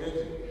you're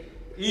forgetting?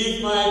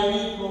 If my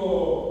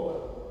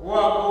people who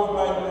are called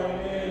by my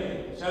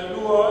name shall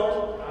do what?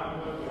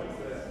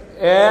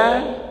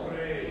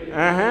 Pray.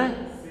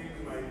 Seek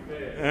my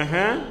face.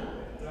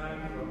 Turn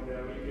from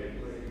their wicked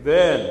ways.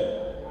 Then.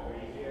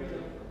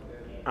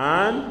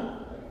 And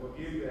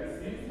forgive their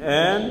sins.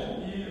 And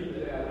heal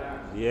their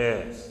land.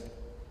 Yes.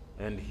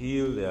 And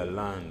heal their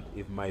land.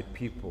 If my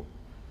people.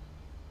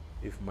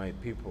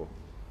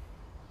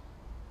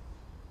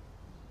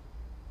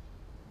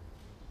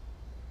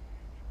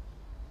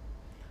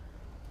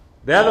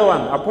 The other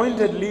one,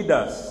 appointed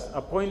leaders.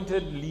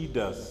 Appointed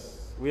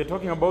leaders. We are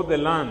talking about the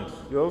land.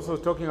 We're also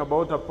talking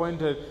about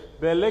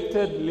the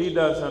elected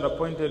leaders and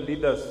appointed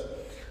leaders.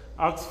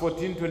 Acts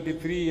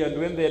 14:23, and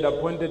when they had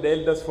appointed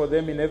elders for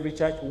them in every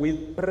church,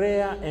 with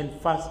prayer and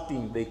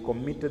fasting, they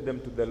committed them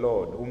to the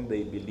Lord, whom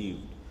they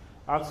believed.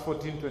 Acts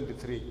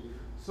 14:23.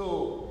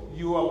 So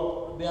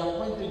they are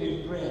appointed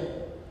in prayer.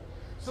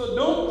 So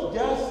don't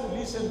just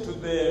listen to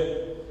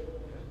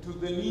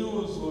the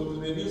news or to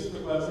the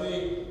newspaper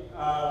saying,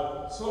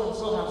 so and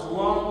so has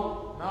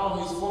won, now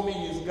he's forming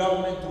his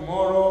government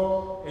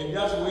tomorrow, and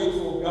just wait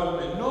for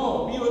government.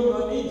 No, be on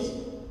your knees.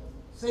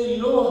 Say,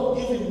 Lord,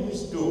 give him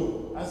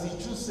wisdom as he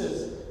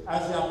chooses,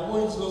 as he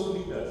appoints those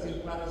leaders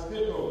in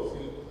parastatals,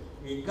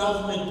 in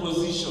government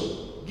position.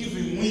 Give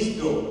him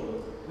wisdom.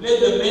 Let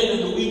the men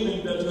and the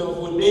women that you have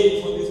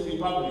ordained for this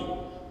republic,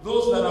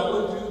 those that are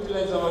going to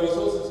utilize our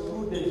resources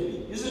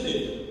prudently, isn't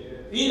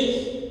it?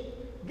 Yes.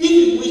 Give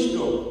him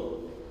wisdom.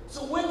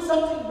 So when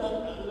something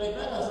like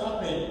that has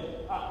happened,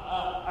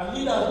 a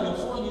leader has been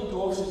sworn into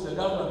office, the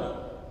governor,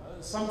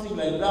 something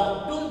like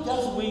that, don't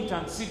just wait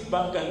and sit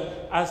back and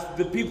as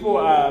the people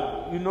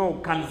are,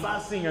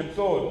 conversing and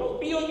so on. No,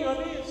 be on your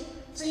knees.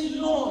 Say,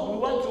 Lord, we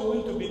want your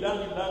will to be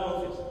done in that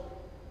office.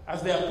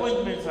 As the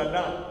appointments are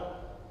done.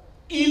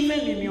 Even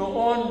in your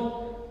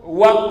own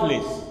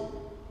workplace.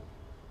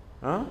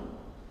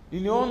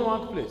 In your own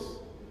workplace.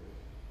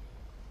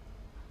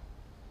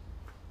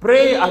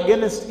 Pray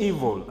against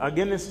evil.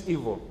 Against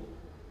evil.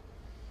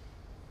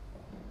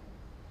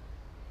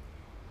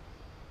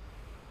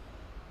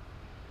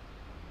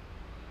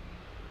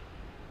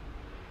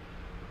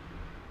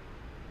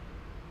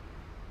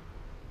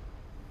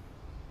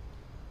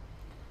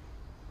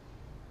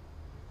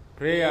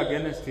 Pray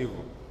against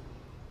evil.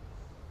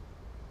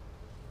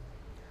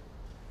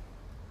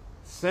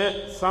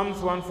 Psalms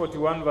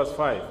 141 verse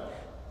 5.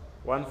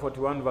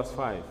 141 verse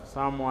 5.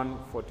 Psalm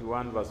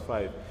 141 verse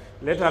 5.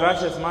 Let a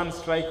righteous man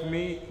strike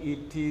me,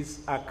 it is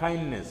a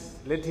kindness.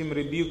 Let him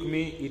rebuke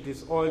me, it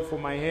is oil for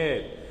my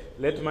head.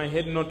 Let my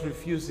head not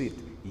refuse it.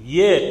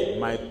 Yet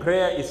my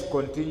prayer is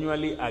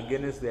continually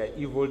against their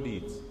evil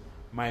deeds.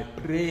 My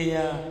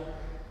prayer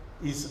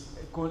is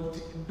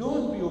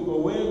don't be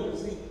overwhelmed.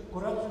 See,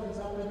 corruption is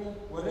happening,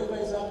 whatever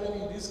is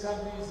happening, this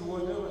country is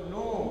whatever.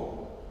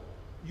 No.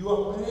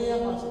 Your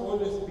prayer must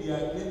always be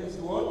against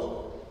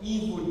what?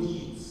 Evil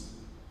deeds.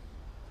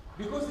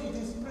 Because it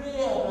is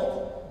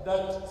prayer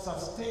that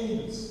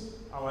sustains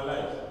our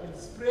lives.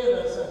 It's prayer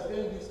that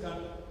sustains this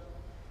country.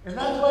 And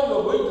that's why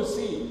you're going to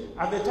see,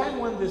 at the time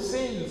when the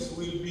saints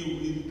will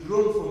be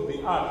withdrawn from the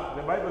earth,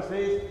 the Bible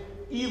says,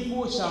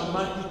 evil shall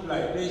multiply.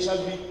 There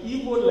shall be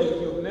evil like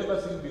you've never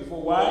seen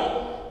before.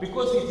 Why?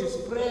 Because it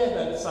is prayer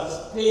that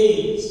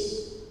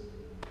sustains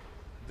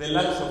the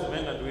lives of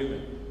men and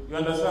women. You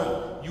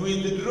understand? You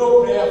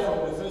withdraw prayer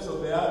from the face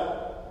of the earth,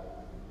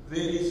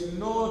 there is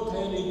no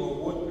telling of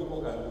what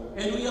people can do.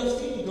 And we have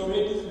seen it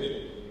already, isn't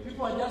it?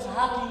 People are just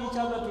hacking each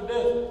other to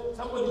death.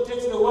 Somebody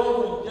takes the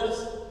wife and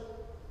just...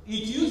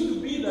 It used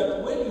to be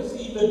that when you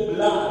see even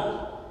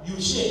blood, you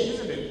shake,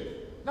 isn't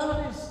it?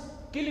 Nowadays,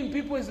 killing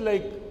people is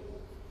like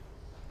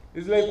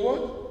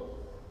what?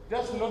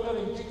 Just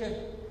slaughtering chicken.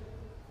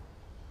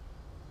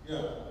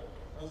 Yeah,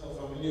 that's a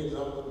familiar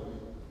example to me.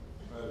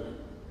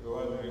 You're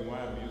wondering why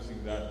I'm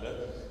using that. That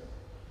is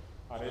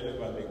a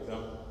relevant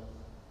example.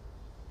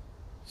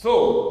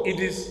 So, it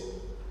is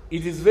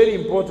it is very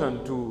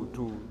important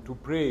to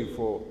pray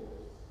for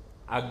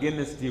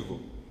against evil.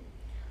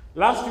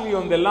 Lastly,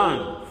 on the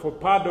land, for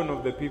pardon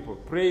of the people.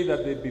 Pray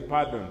that they be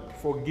pardoned.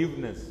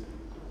 Forgiveness.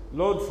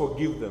 Lord,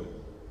 forgive them.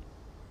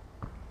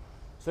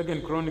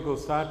 2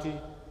 Chronicles 30,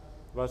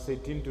 verse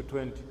 18 to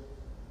 20.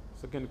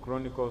 2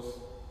 Chronicles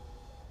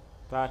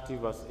 30,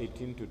 verse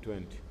 18 to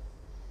 20.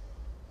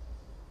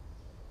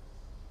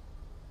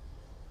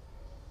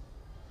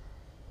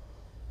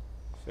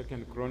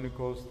 Second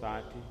Chronicles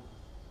 30,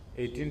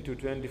 18 to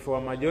 20. For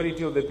a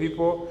majority of the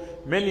people,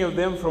 many of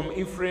them from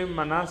Ephraim,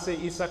 Manasseh,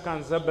 Issachar,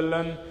 and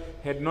Zebulun,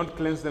 had not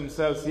cleansed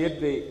themselves,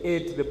 yet they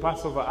ate the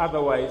Passover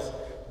otherwise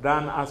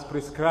than as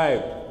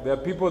prescribed. There are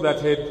people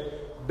that had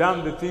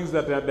done the things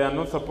that they are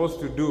not supposed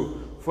to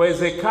do. For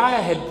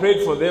Hezekiah had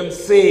prayed for them,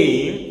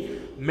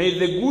 saying, may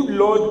the good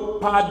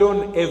Lord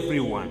pardon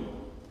everyone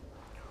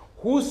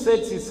who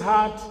sets his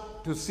heart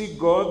to seek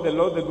God, the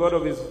Lord, the God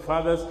of his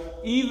fathers,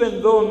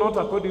 even though not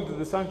according to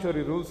the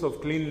sanctuary rules of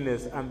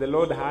cleanliness. And the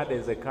Lord heard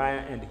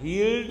Hezekiah and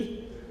healed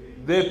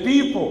the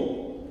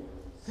people.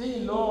 Say,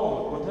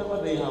 Lord, whatever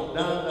they have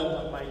done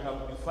that might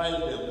have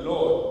defiled them,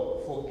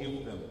 Lord,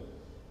 forgive them.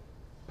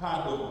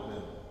 Pardon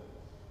them.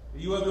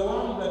 You are the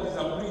one that is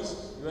a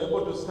priest. You are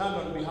able to stand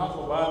on behalf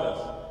of others.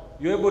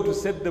 You are able to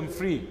set them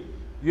free.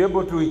 You are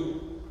able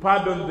to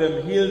pardon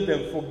them, heal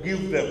them,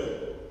 forgive them.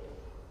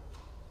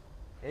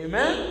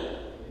 Amen?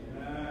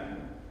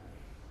 Amen.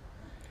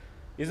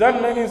 Is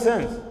that making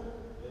sense?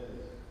 Yes.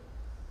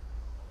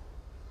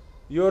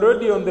 You're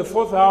already on the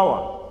 4th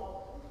hour.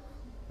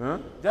 Huh?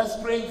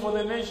 Just praying for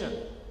the nation,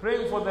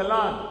 praying for the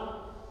land.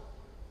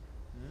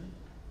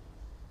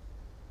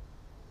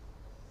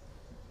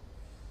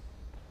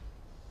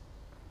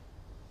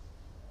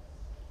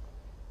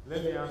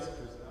 Let me ask us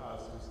to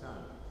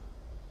stand.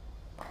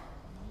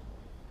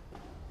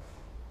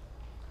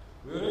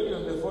 We're already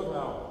on the 4th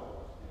hour.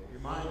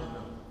 Remind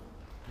them.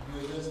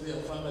 You just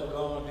there, Father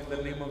God, in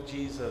the name of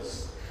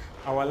Jesus.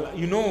 Like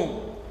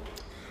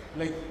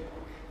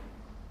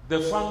the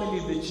family,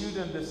 the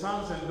children, the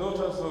sons and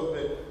daughters of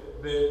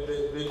the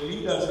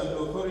leaders and the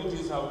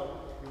authorities have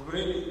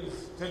already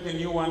taken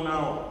you 1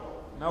 hour.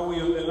 Now we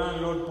on the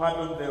land, Lord,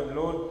 pardon them,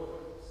 Lord,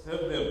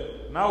 save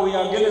them. Now we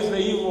are against the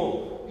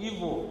evil.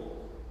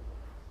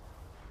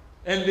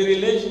 And the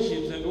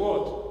relationships and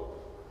what?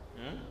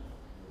 Yeah?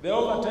 There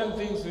are over 10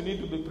 things we need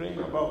to be praying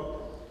about.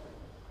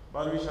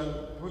 But we shall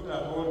put a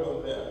hold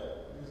on there,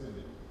 isn't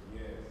it?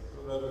 Yes.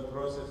 So that we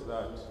process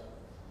that.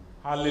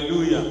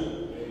 Hallelujah.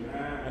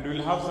 Amen. And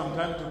we'll have some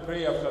time to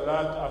pray after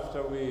that,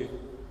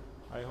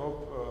 I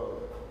hope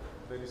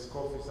there is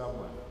coffee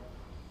somewhere.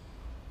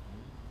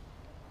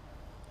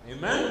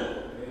 Amen?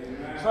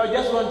 Amen? So I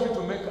just want you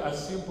to make a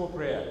simple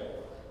prayer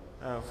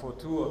for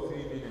 2 or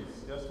 3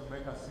 minutes. Just to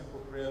make a simple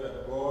prayer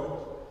that God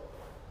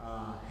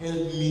help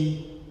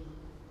me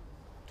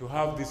to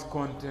have this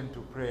content to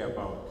pray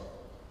about.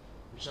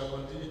 We shall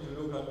continue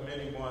to look at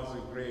many more as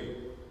we pray.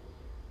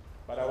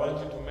 But I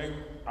want you to make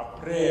a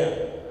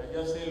prayer. I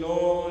just say,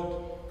 Lord,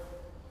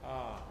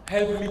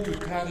 help me to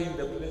carry in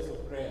the place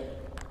of prayer.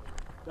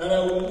 That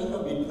I will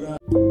never be dry.